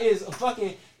you got is a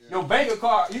fucking your bank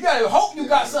card. You gotta hope you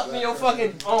got something in your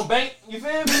fucking bank. You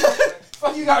feel me?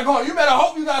 Fuck, you gotta go. You better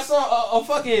hope you got some a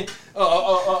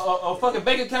fucking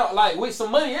bank account like with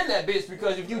some money in that bitch,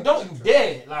 because if you don't, you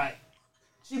dead. Like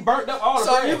she burnt up all the.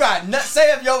 so bread. you got nuts.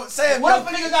 Say if What if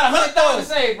a nigga got 100,000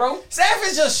 saved, bro? Say if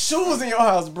it's just shoes in your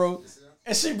house, bro,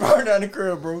 and she burned down the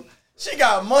crib, bro. She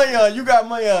got money on. You got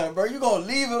money on, bro. You gonna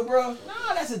leave her, bro?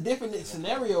 Nah, that's a different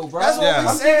scenario, bro. That's what Yeah. we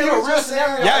I'm saying. giving you a What real you saying?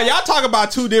 scenario. Yeah, y'all talk about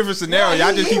two different scenarios.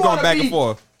 Y'all just keep going wanna back and be-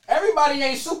 forth. Everybody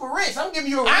ain't super rich. I'm giving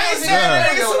you a real I ain't saying scenario. that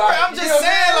nigga super. like, I'm you just know what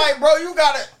saying, I'm like, bro, you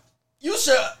gotta. You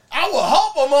should. I would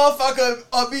hope a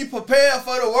motherfucker be prepared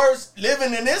for the worst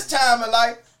living in this time of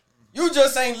life. You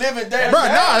just ain't living day to Bro,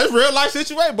 day. nah, it's real life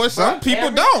situation, but some people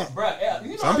don't. Bro, yeah, you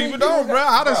know Some how many people don't, bro.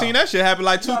 I done Bruh, seen that shit happen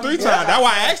like 2-3 times. Yeah. That's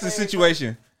why I asked the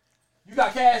situation. You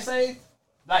got cash saved?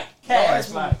 Like cash,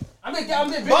 that's like I'm just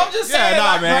But I'm just saying, Yeah,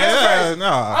 nah, like, man. bro, that's Yeah, crazy.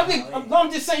 nah.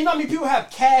 I'm just saying, you know how many people have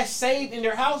cash saved in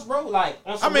their house, bro? Like,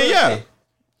 on some I mean, real yeah. shit.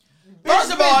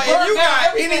 First of all, Bitch if burnt you down got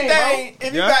everything, anything,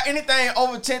 if you Yeah. got anything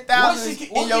over 10,000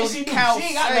 What in your she do? account She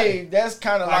ain't got saved, that's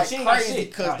kind of Like, like she ain't got crazy shit.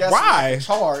 because Like, that's why? a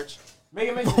charge. Make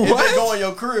it make If sense. they go in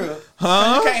your crib,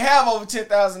 Huh? you can't have over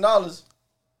 $10,000.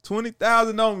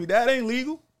 20,000 on me. That ain't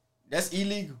legal. That's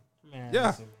illegal. Man, Yeah.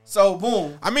 listen, man. So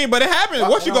boom. I mean, but it happens.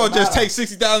 What you Well, gonna just nah. take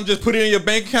 60,000, just put it in your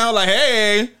bank account? Like,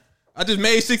 hey, I just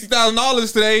made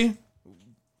 $60,000 today.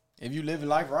 If you living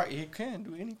life right, you can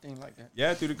do anything like that.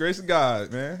 Yeah, through the grace of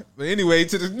God, man. But anyway,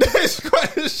 to the next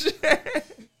question.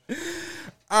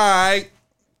 All right.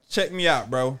 Check me out,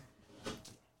 bro.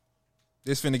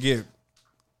 This finna get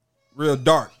real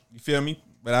dark. You feel me?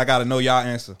 But I gotta know y'all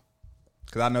answer.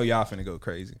 Cause I know y'all finna go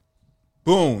crazy.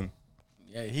 Boom.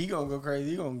 Yeah, he gonna go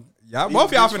crazy. Both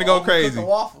y'all finna go crazy.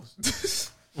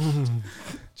 Waffles.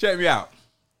 Check me out.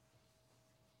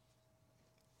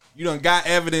 You done got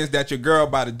evidence that your girl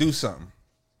about to do something.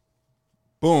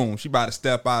 Boom. She about to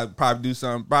step out, probably do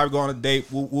something, probably go on a date,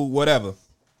 whatever.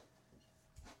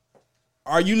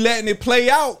 Are you letting it play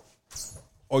out?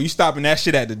 Or you stopping that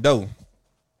shit at the door?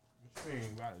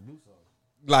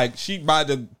 Like, she about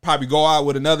to probably go out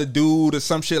with another dude or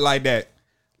some shit like that.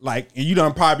 Like, and you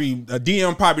done probably, a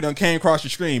DM probably done came across your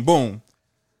screen. Boom.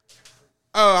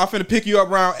 Oh, I'm finna pick you up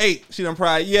around 8. She done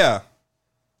probably, yeah.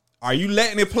 Are you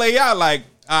letting it play out? Like,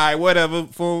 all right, whatever.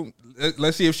 Fool.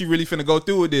 Let's see if she really finna go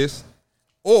through with this.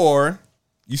 Or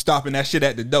you stopping that shit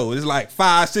at the door. It's like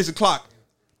 5, 6 o'clock.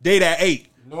 Date at 8.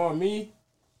 Knowing me,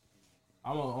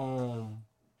 I'm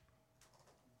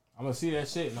gonna see that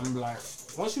shit and I'm like,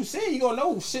 once you see it, you gonna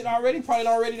know shit probably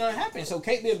done happened. So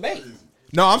can't be a bait.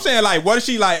 No, I'm saying like, what if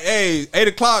she like, hey, 8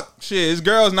 o'clock, shit, it's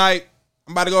girls' night.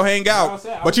 I'm about to go hang out.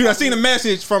 But you done seen a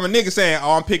message from a nigga saying,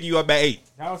 oh, I'm picking you up at 8.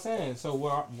 That's what I'm saying. So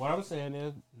what I'm saying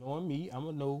is, knowing me, I'm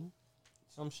gonna know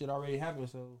some shit already happened.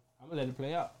 So I'm gonna let it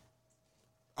play out.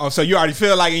 Oh, so you already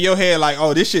feel like in your head, like,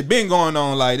 oh, this shit been going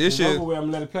on, like this shit. Over with, I'm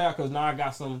gonna let it play out because now I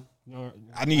got some.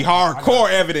 I need hardcore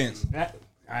evidence.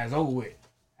 It's over with.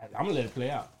 I'm gonna let it play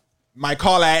out. Might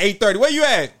call at 8:30. Where you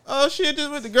at? Oh shit,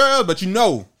 just with the girls, but you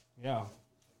know. Yeah.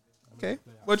 Okay.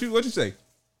 What you say?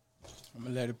 I'm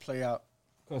gonna let it play out.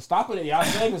 Cause stopping it, y'all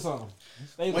saving something.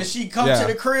 When she come to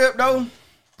the crib though,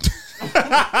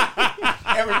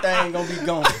 everything gonna be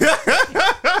gone.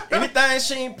 Anything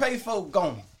she ain't pay for,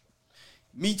 gone.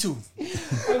 Me too.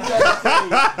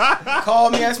 Call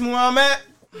me, ask me where I'm at.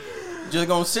 Just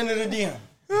gonna send it a DM.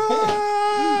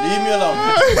 Leave me alone.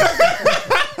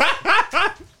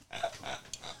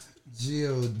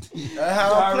 G.O.D. That's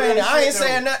how I'm playing it. I ain't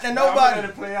saying nothing to nobody. Let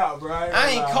it play out, bro. I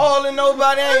ain't calling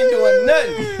nobody. I ain't doing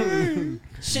nothing.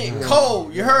 Shit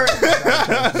cold. You heard?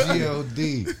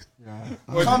 G.O.D.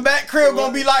 Come back crib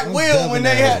gonna be like Will when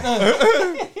they had.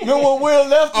 Remember when Will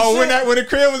left? Oh, when the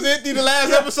crib was empty the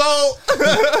last episode.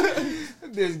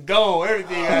 Just go.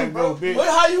 Everything gotta go, bitch. What?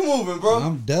 How you moving, bro?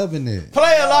 I'm dubbing it.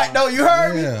 Playing like though. You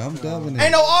heard me? Yeah, I'm dubbing it.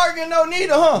 Ain't no arguing though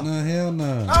neither, huh? No, hell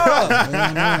no.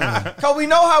 Hell no. Cause we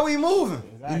know how we moving.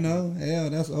 You know, hell,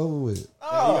 that's over with.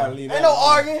 Oh, ain't no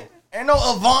arguing. Ain't no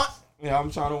avant. Yeah,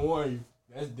 I'm trying to warn you.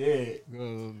 That's dead.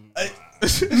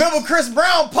 Remember Chris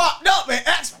Brown popped up and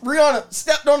asked Rihanna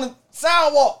stepped on the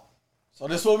sidewalk. So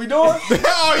this what we doing?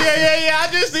 Oh yeah. I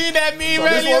just seen that meme. So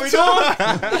this what we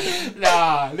doing?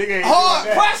 Nah, nigga ain't hard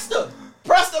doing that.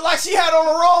 pressed her like she had on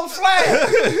the wrong flag.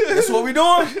 This what we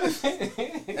doing?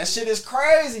 That shit is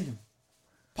crazy.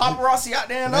 Paparazzi out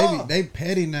there and all. They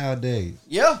petty nowadays.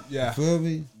 Yeah. You feel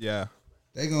me? Yeah.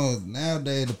 They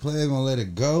nowadays the player gonna let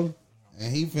it go,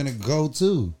 and he finna go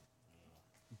too.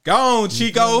 Go on,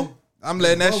 Chico. I'm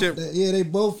letting that shit. Yeah, they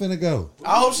both finna go.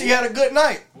 I hope she had a good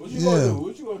night. What you gonna do?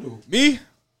 What you gonna do? Me?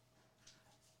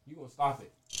 You gonna stop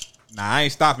it? Nah, I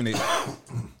ain't stopping it.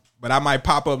 But I might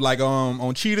pop up like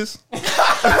on Cheetahs.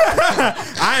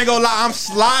 I ain't gonna lie, I'm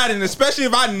sliding, especially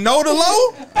if I know the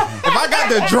low. If I got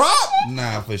the drop,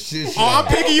 nah, for shit. Oh, I'm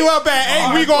picking you up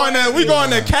at 8. We going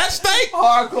to catch steak.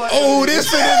 Hardcore. Oh, this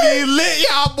finna be lit,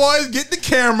 y'all boys. Get the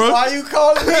camera. Why you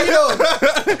calling me though?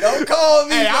 Don't call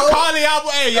me. Hey, I'm calling y'all.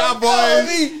 Hey, y'all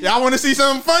boys. Y'all want to see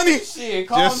something funny? Shit,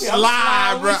 call just me.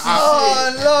 slide, bro.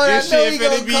 Oh Lord, this I know shit he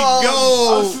finna be call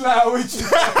gold. I'll slide with you.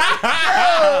 Yo,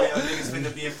 niggas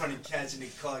finna be in front of catching the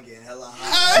car getting hella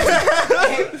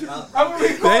hot. I'm gonna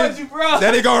record you, bro.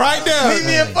 There they go right there. Meet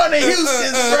me in front of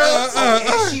Houston, bro.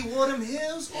 And she wore them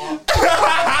heels?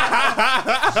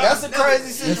 That's a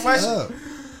crazy situation.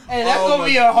 Hey, that's gonna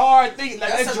be a hard thing.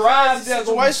 Like that drive there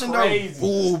situation, gonna be crazy.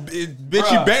 Ooh,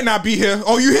 bitch, you better not be here.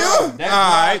 Oh, you here? All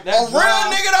right. A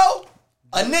real nigga though,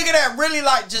 a nigga that really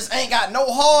like just ain't got no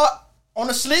heart on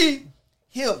the sleeve,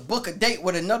 he'll book a date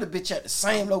with another bitch at the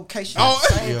same location at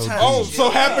the same time. Oh, so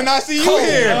happen I see you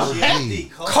here.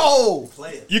 Cold.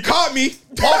 You caught me.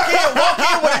 Walk in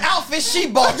with an outfit she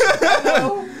bought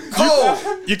you. Cold.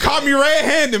 You caught me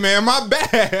red-handed, man. My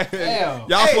bad. Damn.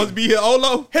 Y'all supposed to be here,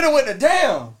 Olo? Hit her with the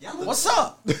damn. What's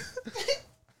up?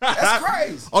 That's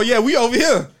crazy. Oh, yeah, we over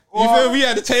here. You feel me? We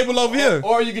at the table over here.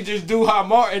 Or you could just do how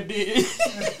Martin did.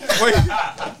 Wait.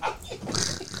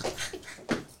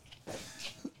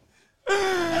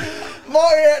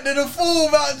 Marty acted a fool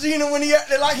about Gina when he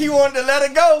acted like he wanted to let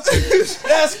her go.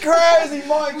 That's crazy.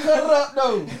 Marty cut it up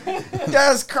though.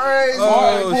 That's crazy.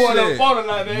 Oh, Marty shit. pulled up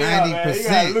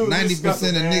 90%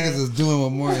 of niggas is doing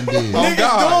what Martin did. Niggas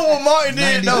doing what Marty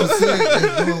did though.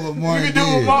 90% is doing what Martin You can do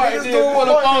what did. Marty Niggas did. doing Pull what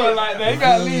up on Marty her like that. You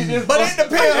gotta leave this. But it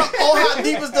depends on how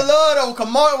deep is the love though.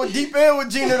 Cause Marty was deep in with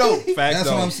Gina though. Facts That's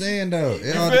though. what I'm saying though.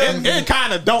 It all depends. It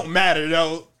kind of don't matter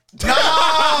though.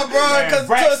 Nah, bro, cause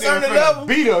to a certain level.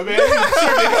 Beat her, man.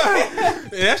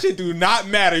 That shit do not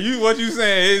matter. What you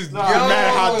saying is Nah, no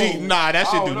matter how yo. deep. Nah, that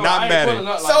shit do not matter.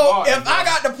 So if I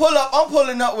got to pull up, I'm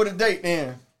pulling up with a date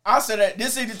then. I said that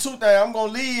this is the two things. I'm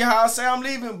gonna leave how I say I'm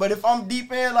leaving, but if I'm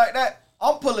deep in like that,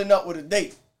 I'm pulling up with a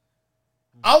date.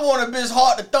 I want a bitch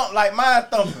hard to thump like mine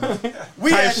thumping. We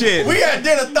had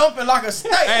dinner thumping like a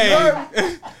steak. Hey, You heard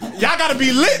me? y'all gotta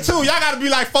be lit too. Y'all gotta be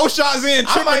like 4 shots in,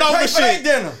 I tripping might pay over for their shit.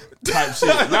 dinner. Type shit.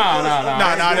 Nah.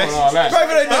 that's- all that. Pay for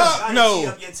their dinner. Gotta no. tee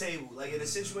up your table. Like in a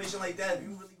situation like that, if you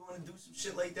really want to do some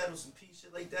shit like that or some peace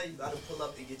shit like that, you gotta pull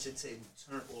up and get your table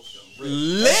turned off the rip.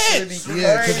 Lit.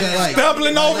 Yeah, cause then, like,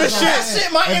 Stumbling over That shit.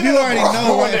 shit might if end you in a already brawl.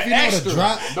 know, right, if you know the Extra.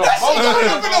 drop, That shit might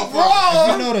end in a if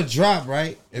brawl. you know the drop,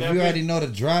 right? If you already know the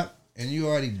drop and you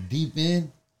already deep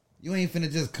in, you ain't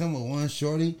finna just come with one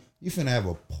shorty. You finna have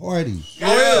a party.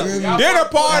 Yeah. Dinner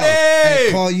party.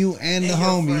 And call you and the your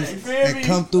homies friends. and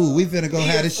come through. We finna go Me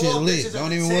have and this shit 4 lit. bitches Don't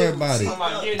on even the worry table.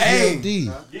 about it. Hey.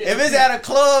 GLD. If it's at a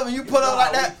club and you pull up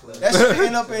like that, that shit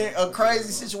end up in a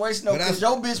crazy situation though, But because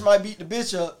that's- your bitch might beat the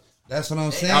bitch up. That's what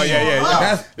I'm saying. Oh, yeah.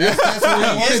 That's what we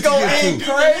wanted It's to gonna get end to.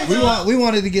 crazy. We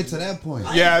wanted to get to that point.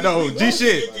 Yeah, no, G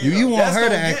shit. You want That's her to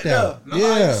gonna act get out. Remember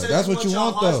how Yeah, said that's what you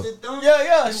want though.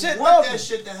 Yeah, You shit want though. that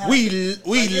shit to happen. We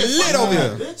lit over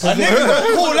here. A nigga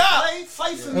gonna cool out.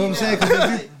 Fight for You know what I'm me saying?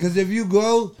 now. Because if you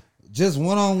go just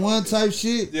one-on-one type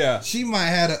shit, Yeah. she might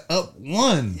have to up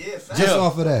one Yeah, facts. just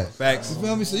off of that. Facts. You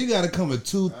feel me? So you got to come with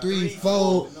 2, 3,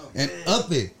 4 and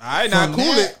up it. All right, now From cool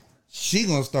that, it. She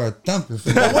gonna start thumping.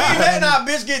 For We ain't letting our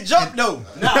bitch get jumped though.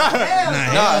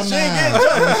 Nah, She ain't getting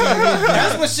jumped.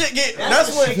 That's when shit get.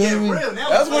 That's when. get real. Now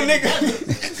That's we when playing nigga.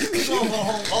 together. We gonna go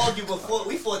home argue before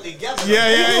we fought together. Yeah.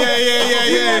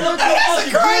 That's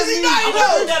a crazy night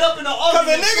Bring though. that up in the Cause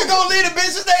the argument. nigga gonna leave the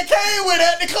bitches they came with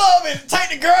at the club and take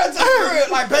the girl to the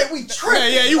crib. Like, babe, we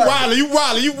tripping. Yeah, you wildin', you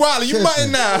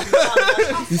button now.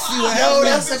 You see what Yo, happened?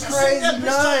 that's a crazy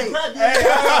night. Hey,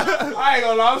 I ain't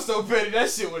gonna lie, I'm so petty. That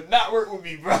shit would not work with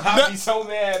me, bro. I'd be so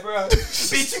mad, bro.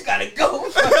 Bitch, you gotta go.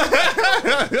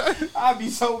 I'd be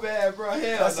so mad, bro. Hell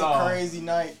That's no. a crazy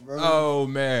night, bro. Oh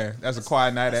man, that's a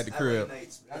quiet night at the crib.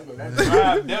 That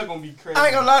drive, they're gonna be crazy. I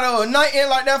ain't gonna lie though, a night in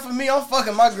like that for me, I'm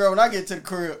fucking my girl when I get to the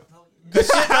crib. Cause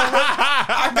shit don't work.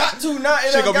 I got to not.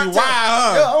 Shit gonna be wild,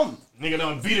 huh? Yeah, Nigga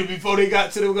done beat her before they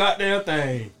got to the goddamn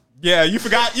thing. Yeah, you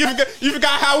forgot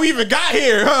how we even got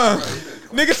here, huh?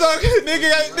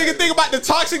 Nigga think about the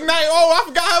toxic night. Oh, I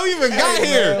forgot how we even got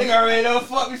here. Nigga already done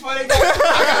fuck before they got I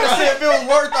gotta see if it was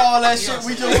worth all that shit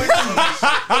we just went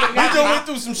through. We just went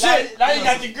through some shit. Now you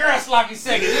got your girl sloppy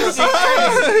second. This shit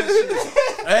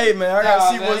crazy. Hey man, I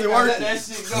gotta see Nah, was man, it you gotta worth let it.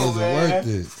 that shit go, Was it man. worth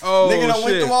it? Oh Nigga done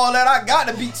went shit. through all that. I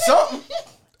gotta beat something.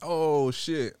 Oh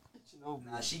shit.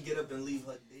 Nah, she get up and leave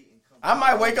her date and come. I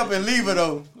might wake up and leave her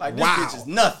though. Like this Wow. bitch is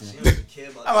nothing. She don't even care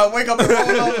about I might wake up and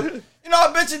roll over. You know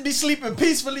how bitches be sleeping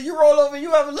peacefully. You roll over,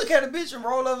 you ever look at a bitch and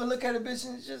roll over and look at a bitch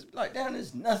and it's just like, damn,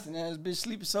 there's nothing. And this bitch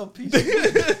sleeping so peacefully.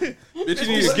 Bitch, you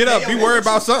need to get up. Be worried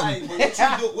about something. What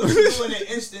you do in an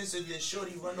instance if your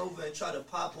shorty run over and try to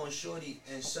pop on shorty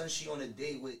and son she on a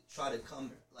date with try to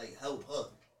come like help her?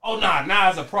 Oh, nah,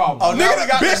 it's a problem. Oh, now we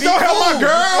got Bitch, to be don't help cool. my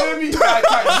girl. Feel me?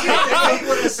 He on the date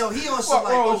with her, so he on some Fuck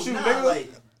like, wrong oh with you, nah, nigga?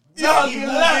 like Let he her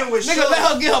moved get in with nigga, shorty.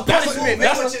 let her get her punishment.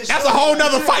 That's a whole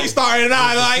nother fight starting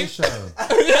now. Like,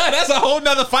 yeah, that's a whole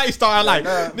nother fight starting. Like,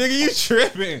 nigga, you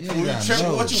tripping.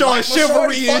 What you Showing like my shorty,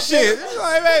 chivalry and fuck shit. nigga?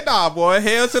 Like, man, nah, boy.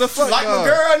 Hell to the fuck. Like my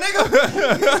girl,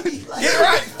 nigga. Get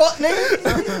right, fuck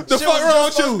nigga. The Shit fuck was wrong just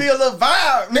with supposed to you? be a little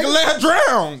vibe, Nigga, nigga. let her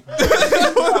drown.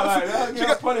 She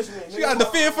got punishment. She got to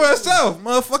defend for herself,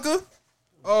 motherfucker.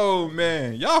 Oh,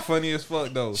 man. Y'all funny as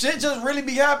fuck, though. Shit just really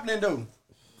be happening though.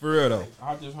 For real, though.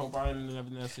 I just hope I ain't never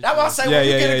in that situation. That's why I say Yeah, when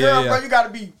you yeah, get a yeah, girl, yeah, bro, yeah. you gotta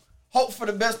be hope for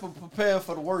the best but prepare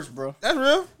for the worst, bro. That's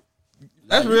real.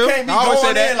 That's real. You can't be I always say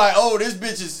going that. in like, oh, this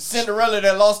bitch is Cinderella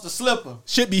that lost the slipper.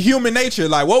 Should be human nature.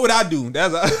 Like, what would I do?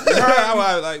 That's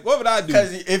like, what would I do?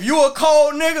 Cause if you a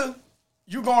cold nigga,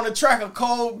 you gonna attract a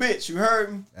cold bitch. You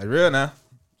heard me? That's real now.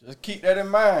 Just keep that in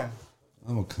mind.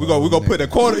 We gonna put the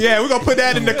quote. Yeah, we gonna put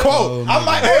that in the quote. I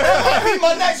might that might be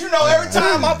my next. You know, every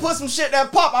time I put some shit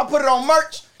that pop, I put it on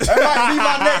merch. That might be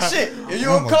my next shit. If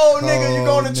you a I'm a cold cold nigga, you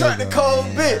gonna attract a nigga, cold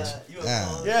man. bitch. You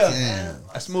Ah, Yeah. damn.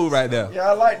 That's smooth right there. Yeah,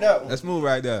 I like that one. That's smooth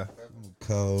right there.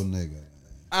 Cold nigga.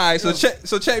 All right,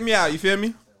 so check me out. You feel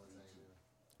me?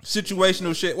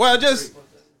 Situational shit. Well, just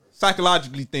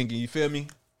psychologically thinking. You feel me?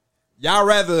 Y'all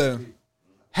rather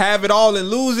have it all and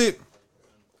lose it,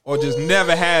 or just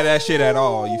never have that shit at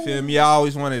all? You feel me? I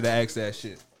always wanted to ask that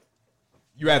shit.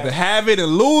 You rather have it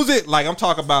and lose it? Like I'm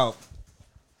talking about.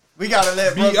 We gotta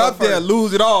let bro Be go up there, first.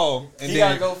 lose it all, and You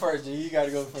then gotta go first, G. You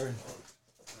gotta go first.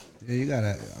 Yeah, you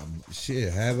gotta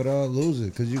have it all, lose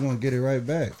it, cause you're gonna get it right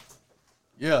back.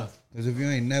 Yeah. Cause if you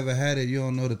ain't never had it, you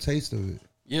don't know the taste of it.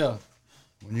 Yeah.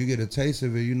 When you get a taste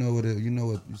of it, you know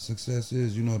what success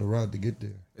is. You know the route to get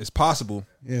there. it's possible.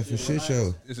 Yeah, for shit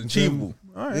show. It's achievable.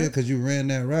 All right. Yeah, cause you ran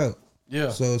that route. Yeah.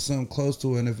 So it's something close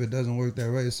to it, and if it doesn't work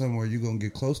that way, it's somewhere you're gonna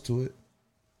get close to it.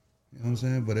 You know what I'm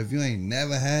saying? But if you ain't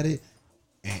never had it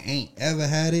and ain't ever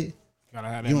had it, Gotta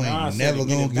have that you ain't mindset never to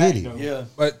gonna back, get it. though. Yeah.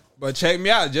 But check me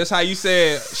out. Just how you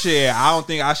said, shit, I don't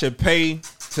think I should pay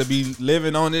to be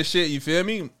living on this shit. You feel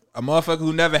me? A motherfucker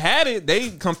who never had it,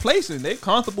 they complacent. They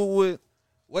comfortable with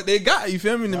what they got. You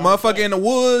feel me? The motherfucker in the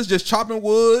woods just chopping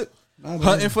wood,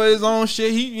 hunting for his own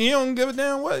shit. He don't give a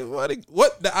damn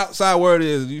what the outside world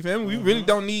is. You feel me? We really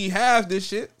don't need half this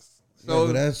shit. So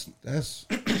Yeah, but that's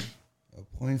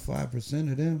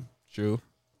 0.5% of them. true.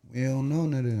 We don't know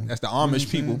none of them. That's the You know what I'm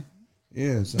Amish people. saying?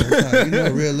 Yeah, so it's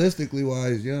like, realistically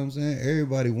wise, you know what I'm saying?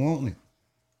 Everybody wanting it.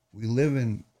 We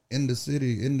living in the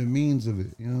city, in the means of it.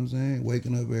 You know what I'm saying?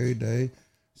 Waking up every day,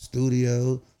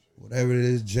 studio, whatever it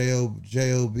is,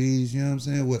 JOBs, you know what I'm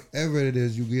saying? Whatever it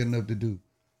is you getting up to do,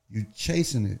 you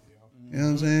chasing it. You know what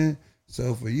I'm saying?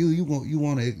 So for you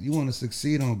want to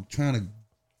succeed on trying to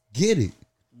get it.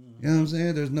 You know what I'm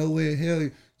saying? There's no way in hell.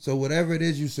 So whatever it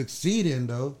is you succeed in,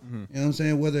 though, you know what I'm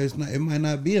saying? Whether it's not, it might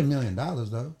not be $1 million,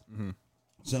 though.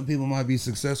 Some people might be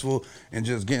successful in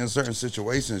just getting certain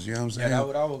situations. You know what I'm saying? that's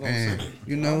what I was gonna say.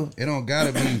 You know, it don't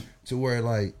gotta be to where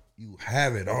like you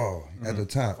have it all at the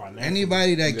top.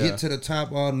 Anybody that get to the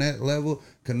top on that level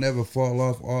can never fall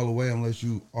off all the way unless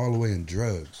you all the way in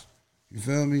drugs. You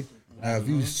feel me? Now, if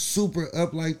you super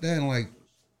up like that, and like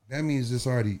that means it's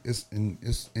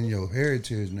in your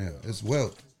heritage now. It's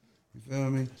wealth. You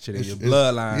feel me? Shit in your It's-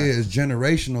 bloodline. Yeah, it's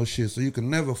generational shit, so you can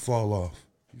never fall off.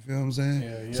 You feel what I'm saying?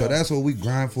 Yeah. So that's what we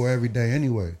grind for every day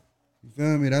anyway. You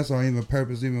feel me? That's our even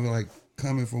purpose, even like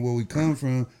coming from where we come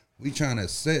from. We trying to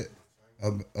set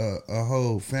a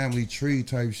whole family tree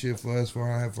type shit for us, for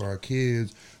our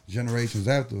kids, generations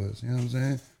after us. You know what I'm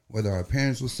saying? Whether our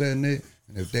parents were setting it,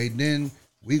 and if they didn't,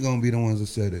 we gonna be the ones that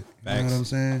set it. You know what I'm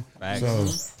saying? Facts. So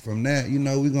from that,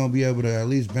 we gonna be able to at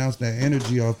least bounce that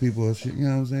energy off people. Or shit, you know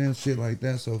what I'm saying? Shit like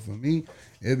that. So for me,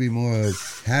 it'd be more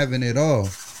of having it all,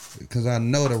 because I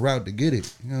know the route to get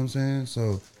it. You know what I'm saying?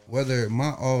 So whether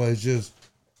my all is just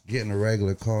getting a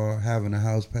regular car, having a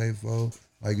house paid for,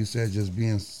 like you said, just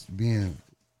being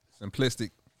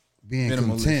Simplistic.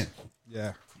 content.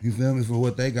 Yeah. You feel me? For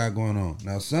what they got going on.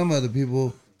 Now some other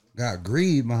people got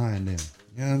greed behind them.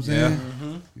 You know what I'm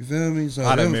saying? You feel me? So A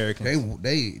lot of them, Americans.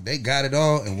 they got it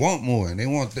all and want more, and they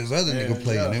want this other nigga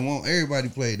play, and they want everybody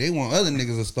play. They want other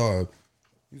niggas to starve.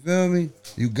 You feel me?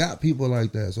 You got people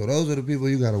like that. So those are the people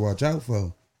you got to watch out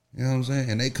for. You know what I'm saying?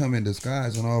 And they come in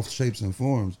disguise in all shapes and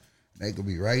forms. They could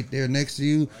be right there next to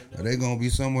you, or they going to be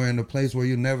somewhere in the place where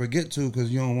you never get to because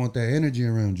you don't want that energy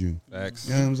around you. Facts.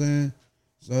 You know what I'm saying?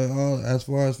 So as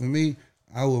far as for me,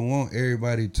 I would want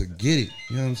everybody to get it.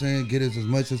 You know what I'm saying? Get it as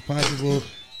much as possible.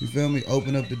 You feel me?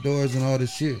 Open up the doors and all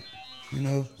this shit. You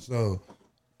know? So,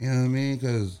 you know what I mean?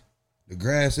 Because the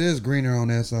grass is greener on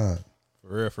that side.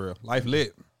 For real. Life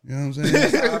lit. You know what I'm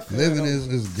saying? Living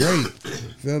is great.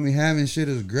 Feel me? Having shit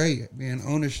is great. Being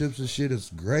ownerships of shit is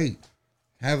great.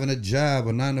 Having a job,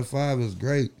 a 9 to 5 is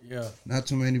great. Yeah. Not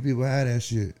too many people have that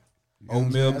shit. You know what I'm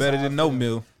Oatmeal saying? better than no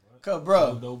meal. Cause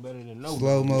bro, No better than no.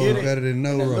 Slow mo Get is it better than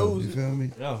no and then road. lose You it. feel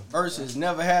me? Yeah. versus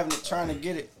never having it, trying to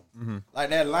get it. Like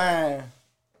that line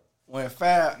when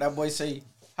Fab, that boy say,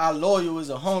 how loyal is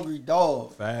a hungry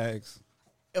dog? Facts.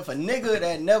 If a nigga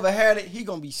that never had it, he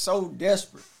gonna be so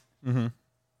desperate.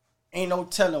 Ain't no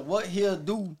telling what he'll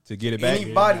do To get it back.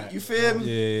 anybody. You feel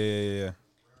me? Yeah.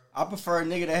 I prefer a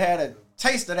nigga that had a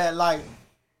taste of that life,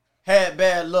 had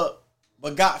bad luck,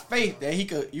 but got faith that he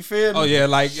could. You feel me? Oh yeah,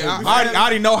 like I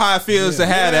already know how it feels to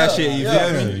have that shit. You Yeah.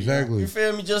 feel Yeah, me? exactly. You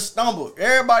feel me? Just stumble.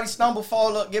 Everybody stumble,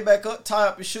 fall up, get back up, tie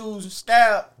up your shoes,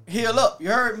 scab, heal up. You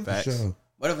heard me? Facts. Sure.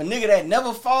 But if a nigga that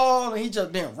never fall and he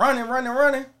just been running,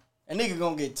 that nigga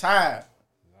gonna get tired.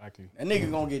 Exactly. That nigga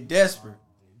gonna get desperate.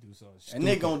 And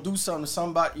they gonna do something to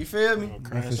somebody. You feel me?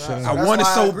 For sure. I want it why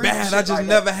I so agree with bad. shit I just like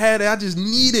never had it. I just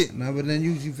need it. No, but then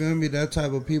you feel me? That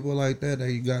type of people like that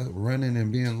you got running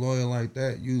and being loyal like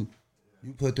that, you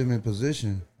put them in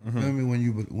position. You feel me? When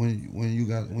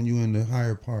you in the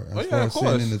higher part, as far as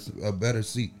sitting in a better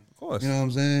seat. Of course. You know what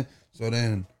I'm saying? So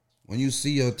then when you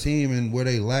see your team and where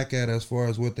they lack at as far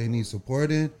as what they need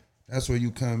support in, that's where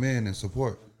you come in and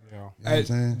support. You know what I'm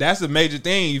saying? That's a major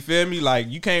thing. You feel me? Like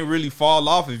you can't really fall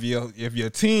off if your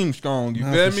team's strong. You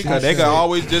feel me? Because they can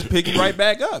always just pick you right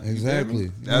back up.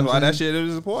 Exactly. That's why that shit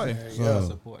is important. So, you know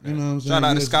what I'm saying? Shout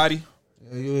out to Scotty.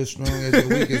 Yeah, you as strong as your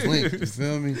weakest link. You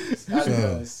feel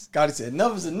me? Scotty said,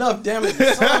 enough is enough, damn it.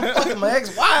 My son fucking my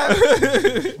ex-wife.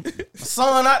 My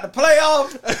son out the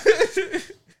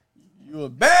playoffs. You a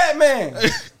bad man.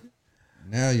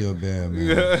 Now you're a bad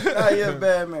man. Now you're a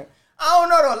bad man. I don't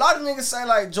know though. A lot of niggas say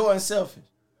like Jordan selfish.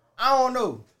 I don't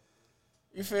know.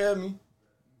 You feel me?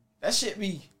 That shit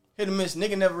be hit or miss.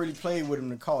 Nigga never really played with him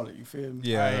to call it. You feel me?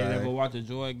 Yeah, I ain't never watched a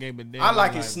Jordan game, but I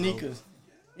like his sneakers.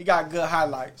 He got good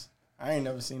highlights. I ain't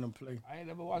never seen him play. I ain't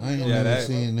never watched. I ain't never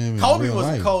seen them in Kobe real was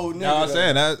life. a cold nigga. You know what I'm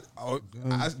though.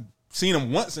 saying? I seen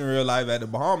him once in real life at the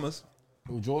Bahamas.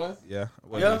 Who, Jordan? Yeah.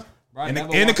 Yeah. Bro, I In the-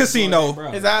 never in the watched casino. Jordan,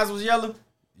 bro. His eyes was yellow.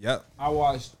 Yep. I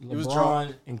watched was LeBron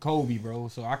drunk. and Kobe, bro.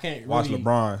 So I can't Watch really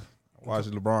LeBron. Watch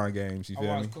the LeBron games. You I feel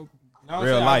me? watched Kobe. No,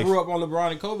 Real I life. grew up on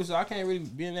LeBron and Kobe, so I can't really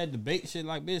be in that debate shit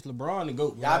like this. LeBron the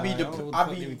GOAT. Yeah, bro. I don't know what the fuck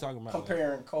they be talking about.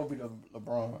 comparing Kobe to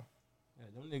LeBron.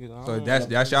 Yeah, them niggas, I So don't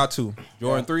that's y'all two.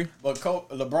 Jordan 3. But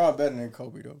LeBron better than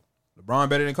Kobe though. LeBron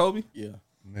better than Kobe? Yeah.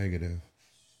 Negative.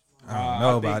 I don't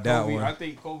know think about that Kobe, one. I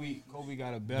think Kobe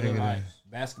got a better Negative. like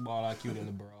basketball IQ than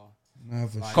LeBron. Nah,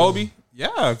 for sure. Kobe?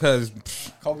 Yeah, because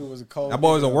Kobe was a cold. that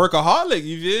boy was a workaholic.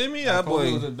 You feel me? That Kobe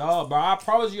boy. was a dog, bro. I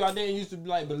promise you, I didn't used to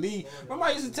like believe. Remember,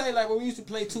 I used to tell you like when we used to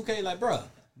play 2K, like, bro,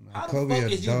 how the Kobe fuck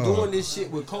a is you dog. doing this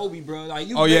shit with Kobe, bro? Like,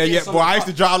 you Oh, yeah, making yeah. some Boy, I used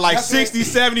to drop like That's 60,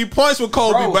 70 points with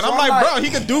Kobe. Bro, but so I'm I'm like, like- bro, he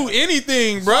could do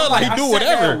anything, bro. Like, he I do sat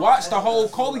there whatever. and watched the whole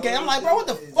Kobe game. I'm like, bro, what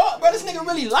the fuck, bro? This nigga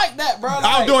really like that, bro. Like,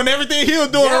 I'm doing everything he was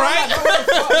doing, yeah, I'm right? like, bro, what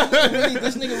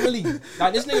the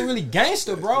fuck? This nigga really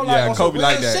gangster, bro. Like, Yeah, on some Kobe real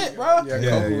like that. shit, bro. Yeah, Yeah,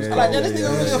 Kobe was yeah, I'm like, cold. this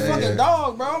nigga really a fucking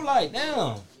dog, bro. I'm like,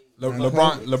 damn.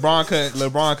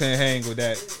 LeBron couldn't hang with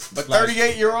that. But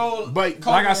 38-year-old. But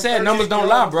like I said, numbers don't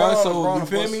lie, bro. So LeBron you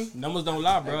feel was- me? Numbers don't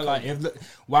lie, bro. Like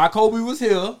while Kobe was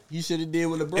here, he should have did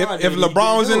what LeBron did. If He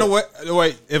LeBron was in didn't the do it.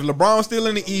 West, if LeBron was still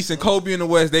in the East and Kobe in the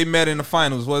West, they met in the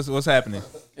finals. What's happening?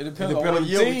 It It depends on depends on what the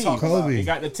year we team. talking about. Kobe. He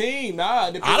got the team, nah.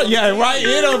 It depends on the Yeah, team. right.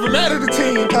 It don't matter the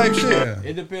team type shit. Yeah.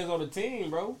 It depends on the team,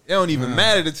 bro. It don't even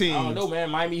matter the I don't team. know, man.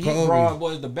 Miami Heat Kobe. LeBron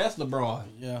was the best LeBron.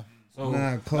 Yeah. So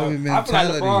Nah, Kobe I feel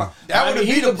mentality. That Miami would've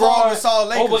Heat beat the Paul Gasol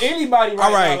Lakers. over anybody right,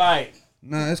 All right. now. Like,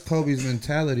 Nah, it's Kobe's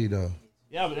mentality though.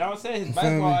 yeah, but I was saying his You feel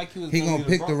basketball me? IQ is He gonna gonna be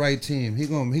pick the LeBron. right team. He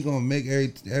gonna make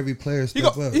every player He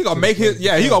step gonna up. he gonna make his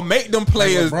he gonna make them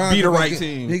players LeBron be the gonna right get-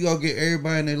 team. He gonna get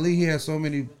everybody in the league. He has so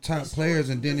many top players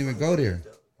and didn't even go there.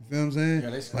 You feel what I'm saying? Yeah,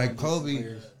 they scoring Like decent Kobe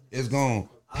players. is gonna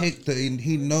pick the.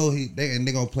 He know they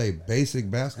gonna play basic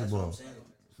basketball.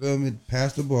 Feel me?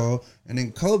 Pass the ball, and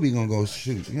then Kobe gonna go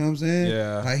shoot. You know what I'm saying?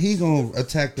 Yeah. Like he gonna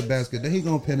attack the basket. Then he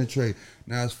gonna penetrate.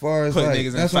 Now as far as Put like niggas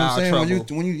in that's what I'm foul saying.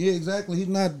 trouble. When you yeah exactly. He's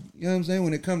not. You know what I'm saying?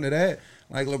 When it come to that,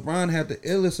 like LeBron had the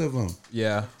illest of them,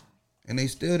 Yeah, and they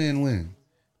still didn't win.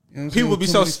 You know what I'm people saying? be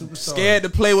Too so many superstars. scared to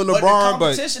play with But the LeBron, but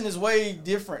competition is way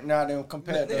different now than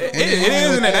compared to. it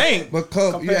is and it ain't. But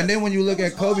Kobe, Compared- and then when you look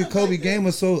at Kobe game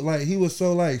was so like he was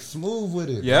so like smooth with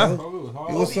it. Yeah. bro. Kobe was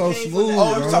hard. He was so Kobe came smooth. from Oh,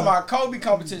 that- you bro. talking about Kobe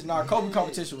competition? Nah, Kobe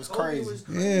competition was crazy.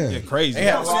 Yeah. Yeah, crazy. They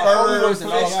had Kobe Spurs was and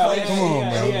like, all that. Come on,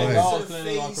 bro, He had like- dogs playing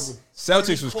in the locker room.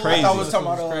 Celtics was I crazy. thought we was talking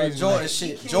about Crazy, Jordan man.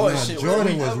 shit. Jordan Nah, shit.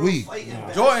 Jordan was was weak.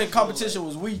 Jordan competition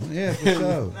was weak. Yeah, for sure.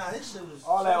 Nah, his shit was.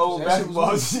 All that old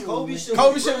basketball shit. Kobe shit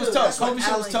Kobe was shit was real. tough. That's Kobe when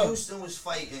shit was Allen tough. Houston was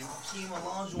fighting. Hakeem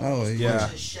Alonso Oh, was yeah.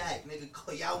 pushing Shaq.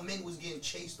 Nigga, Yao Ming was getting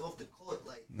chased off the court.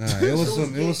 Like, Nah, it was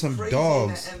some crazy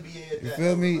dogs. in the NBA at You that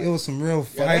feel me? time. It was some real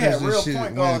Yeah, they had fighters real and shit point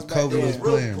when guards back Kobe then. was It was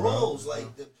real playing, bro. brawls,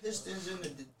 like the Pistons and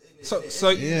the So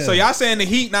Yeah. y'all saying the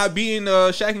Heat not beating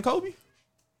Shaq and Kobe?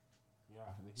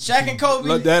 Shaq and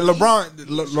Kobe. That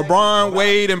LeBron,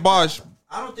 Wade, and Bosh.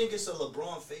 I don't think it's a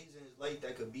LeBron phase in his life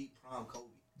that could beat prime Kobe.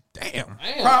 Damn,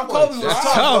 Prime Kobe was that's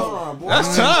tough. tough.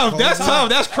 That's tough. That's tough.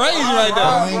 That's crazy right there.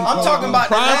 I'm talking about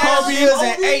the Prime last Kobe. years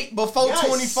and 8 before Yes,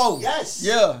 24. yes.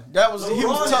 Yeah, that was he LeBron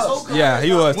was is tough. okay. Yeah,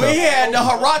 he was When he tough. had the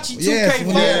Hirachi 2K Yes, phone.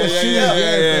 when he had the shoes,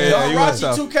 The He was Hirachi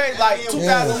tough. 2K like He was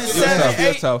 2007, tough, he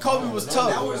was 8. tough. Kobe was That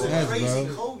tough. was a Yes, crazy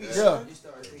bro. Kobe. Yeah. Son.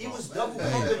 He was double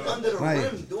covered under the Like-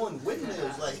 rim doing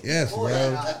windmills. Like, Yes, boy,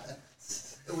 bro.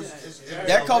 It was,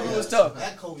 That Kobe was tough.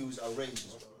 That Kobe was outrageous,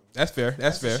 bro. That's fair.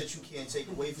 That's fair. Shit you can't take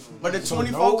away from him. But the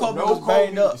 24 Kobe was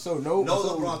banged up. So no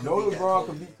LeBron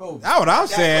could beat Kobe. That's what I'm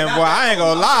saying, boy. I ain't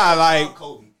gonna lie. Like,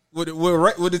 Kobe.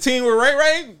 with the team with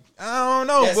Ray, I don't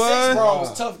know, That boy. 6 bro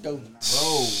was tough though.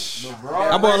 LeBron.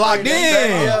 That boy locked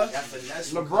in.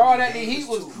 LeBron at the Heat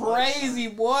was crazy,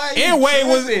 boy. And Wade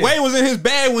was in his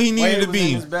bag when he needed Wade to was in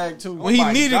be. his bag too. When he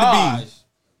needed to be.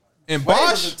 And Wade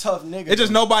Bosh, was a tough nigga. it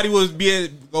just nobody was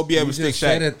gonna be able to stick just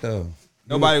said Shaq. it though.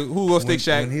 Nobody who will stick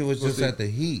Shaq. When he was just at the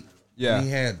Heat. Yeah. He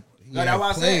had That's what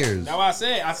I players. said. That's what I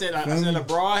said. I said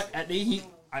LeBron at the Heat.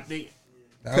 I think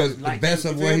That was the like, best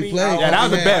you of feel what me? he played. Yeah, that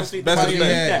was the best. He Best of the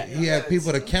best. He had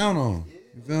people to count on.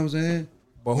 You feel what I'm saying?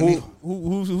 But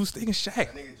who's sticking Shaq?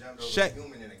 Shaq.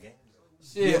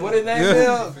 shit. What his name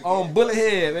is? Bullet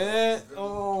Head, man.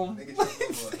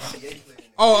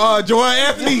 Joel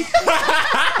Anthony.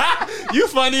 You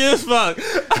funny as fuck.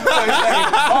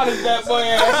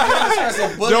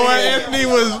 Joel Anthony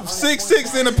was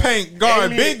 6'6" in the paint,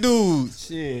 guard, big dude.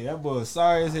 Shit, that boy was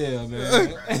sorry as hell,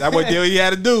 man. That what deal he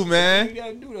had to do, man. You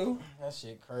gotta do though. That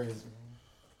shit crazy, man.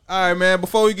 All right, man.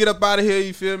 Before we get up out of here,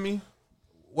 you feel me?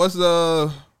 What's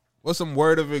some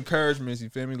word of encouragement? You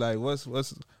feel me? Like what's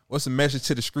the message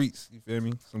to the streets? You feel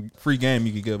me? Some free game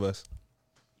you could give us.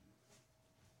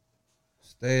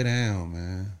 Stay down,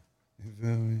 man. You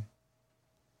feel me?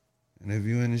 And if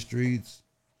you in the streets,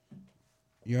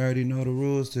 you already know the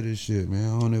rules to this shit,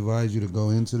 man. I don't advise you to go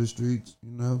into the streets,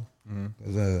 you know?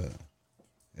 Because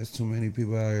there's too many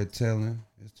people out here telling.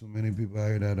 There's too many people out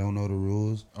here that don't know the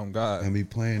rules. Oh, God. And be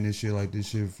playing this shit like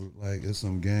for like it's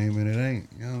some game and it ain't.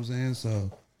 You know what I'm saying? So,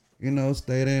 you know,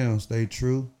 stay down, stay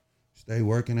true, stay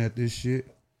working at this shit,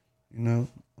 you know?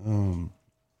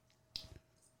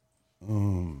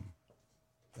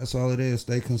 That's all it is.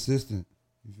 Stay consistent.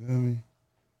 You feel me?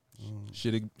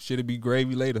 Should it be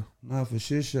gravy later? Nah, for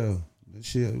shit show. This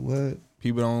shit, what?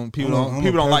 People don't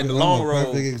like the long road.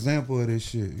 Perfect example of this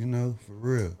shit, you know, for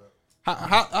real.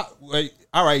 Wait,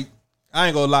 all right. I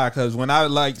ain't gonna lie, because when I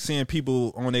like seeing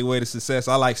people on their way to success,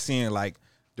 I like seeing like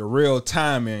the real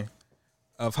timing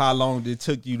of how long it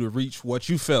took you to reach what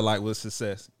you felt like was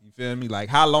success. You feel me? Like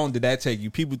how long did that take you?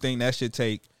 People think that should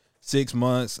take 6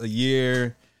 months, a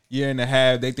year and a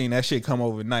half. They think that shit come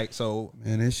overnight. So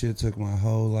man, this shit took my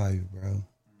whole life, bro.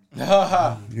 You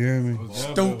hear me?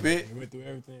 Stupid. We went through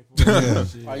everything. Yeah.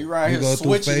 Are you right We here go through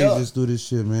switching up? phases through this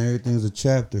shit, man. Everything's a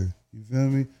chapter. You feel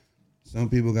me? Some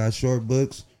people got short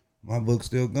books. My book's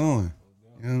still going.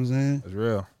 You know what I'm saying? that's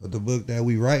real. But the book that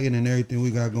we writing and everything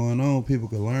we got going on, people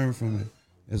can learn from it.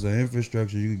 It's an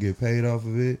infrastructure. You can get paid off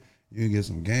of it. You can get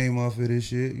some game off of this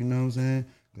shit. You know what I'm saying?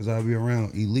 Because I'll be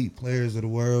around elite players of the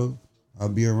world. I'll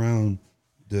be around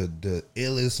the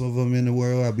illest of them in the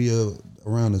world. I'll be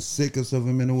around the sickest of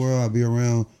them in the world. I'll be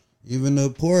around even the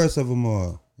poorest of them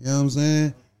all. You know what I'm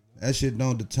saying? That shit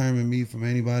don't determine me from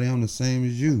anybody. I'm the same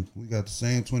as you. We got the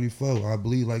same 24. I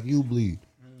bleed like you bleed.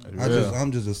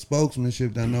 I'm just a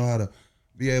spokesmanship that know how to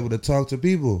be able to talk to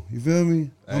people. You feel me?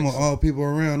 I'm an all people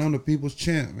around. I'm the people's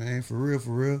champ, man. For real,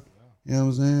 for real. You know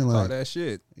what I'm saying? Like All that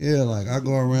shit. yeah, like I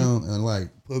go around and like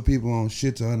put people on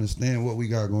shit to understand what we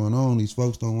got going on. These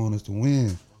folks don't want us to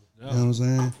win. You know what I'm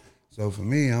saying? So for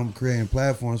me, I'm creating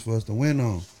platforms for us to win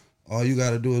on. All you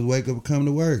got to do is wake up and come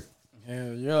to work. Hell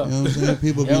yeah. You know what I'm saying?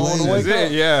 People be wanna lazy. wake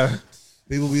up. Yeah.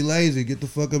 People be lazy. Get the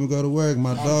fuck up and go to work.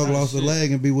 My dog lost a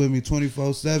leg and be with me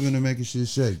 24/7 and making shit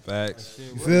shake. Facts.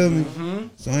 You feel me?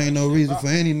 So ain't no reason for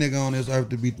any nigga on this earth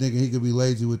to be thinking he could be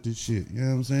lazy with this shit. You know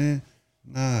what I'm saying?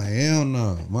 Nah, hell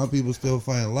no. My people still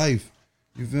find life.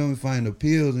 You feel me? Find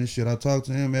appeals and shit. I talk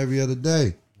to him every other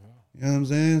day. You know what I'm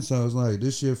saying? So it's like,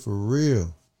 this shit for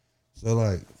real. So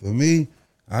like, for me,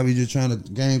 I be just trying to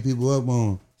gain people up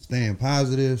on staying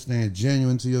positive, staying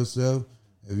genuine to yourself.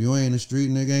 If you ain't a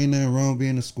street nigga, ain't nothing wrong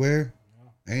being a square.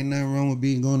 Ain't nothing wrong with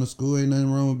going to school. Ain't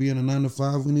nothing wrong with being a 9 to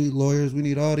 5. We need lawyers. We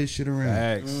need all this shit around.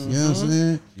 Facts. You know what I'm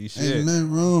saying? Shit. Ain't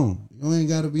nothing wrong. You ain't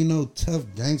got to be no tough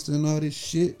gangster and all this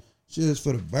shit. Shit is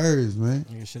for the birds, man.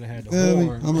 You should have had the Feel me?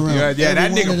 horn. I'm around. Yeah, that every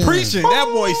one of nigga them. preaching. That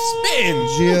boy spitting.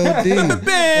 GLD.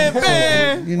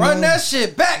 Bam. You know? Run that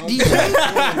shit back,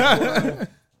 DJ.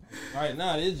 Right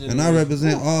now, it's just. And I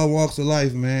represent all walks of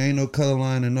life, man. Ain't no color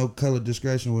line and no color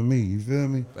discretion with me. You feel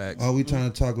me? Facts. All we trying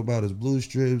to talk about is blue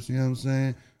strips, you know what I'm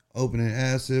saying? Opening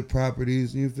asset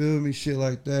properties, you feel me? Shit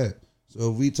like that. So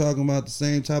if we talking about the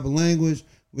same type of language,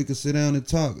 we can sit down and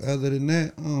talk. Other than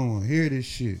that, I don't want to hear this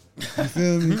shit. You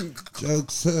feel me?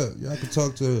 Jokes up. Y'all can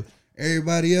talk to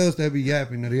everybody else that be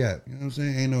yapping to the yap. You know what I'm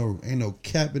saying? Ain't no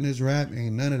cap in this rap.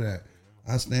 Ain't none of that.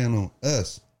 I stand on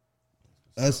us.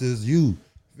 Us is you.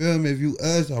 Feel me? If you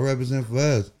us, I represent for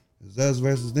us. It's us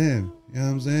versus them. You know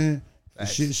what I'm saying? The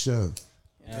shit show.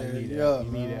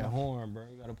 You need that horn, bro.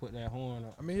 You gotta put that horn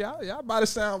up. I mean, y'all by the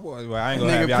soundboard. Well, I ain't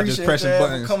gonna have Nigga, y'all just appreciate pressing that for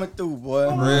buttons. coming through, boy.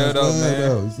 Real though,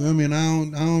 man. You feel me? And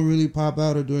I don't really pop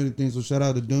out or do anything. So shout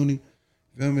out to Dooney.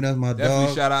 Feel me? That's my Definitely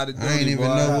dog. shout out to Dooney, I ain't even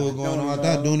boy. know what was going on. I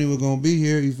thought Dooney was gonna be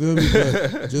here. You feel me?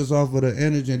 But just off of the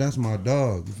energy, that's my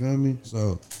dog. You feel me?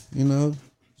 So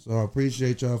so I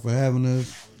appreciate y'all for having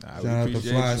us. Shout out to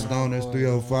Flystoner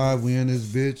 305. We in this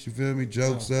bitch. You feel me?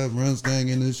 Jokes up, Runs thing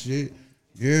in this shit.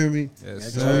 You hear me?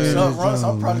 Yes, Jokes sir. up, Runs.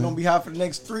 I'm probably gonna be high for the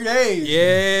next 3 days.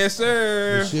 Yes,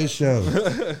 sir. The shit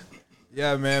show.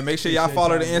 Yeah, man. Make sure y'all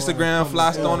follow the Instagram,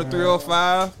 Flystoner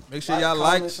 305. Make sure y'all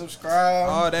like, comment, subscribe.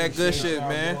 all that good shit,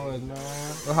 man. Man.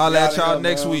 We'll holler at Outta y'all here,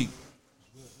 next man. week.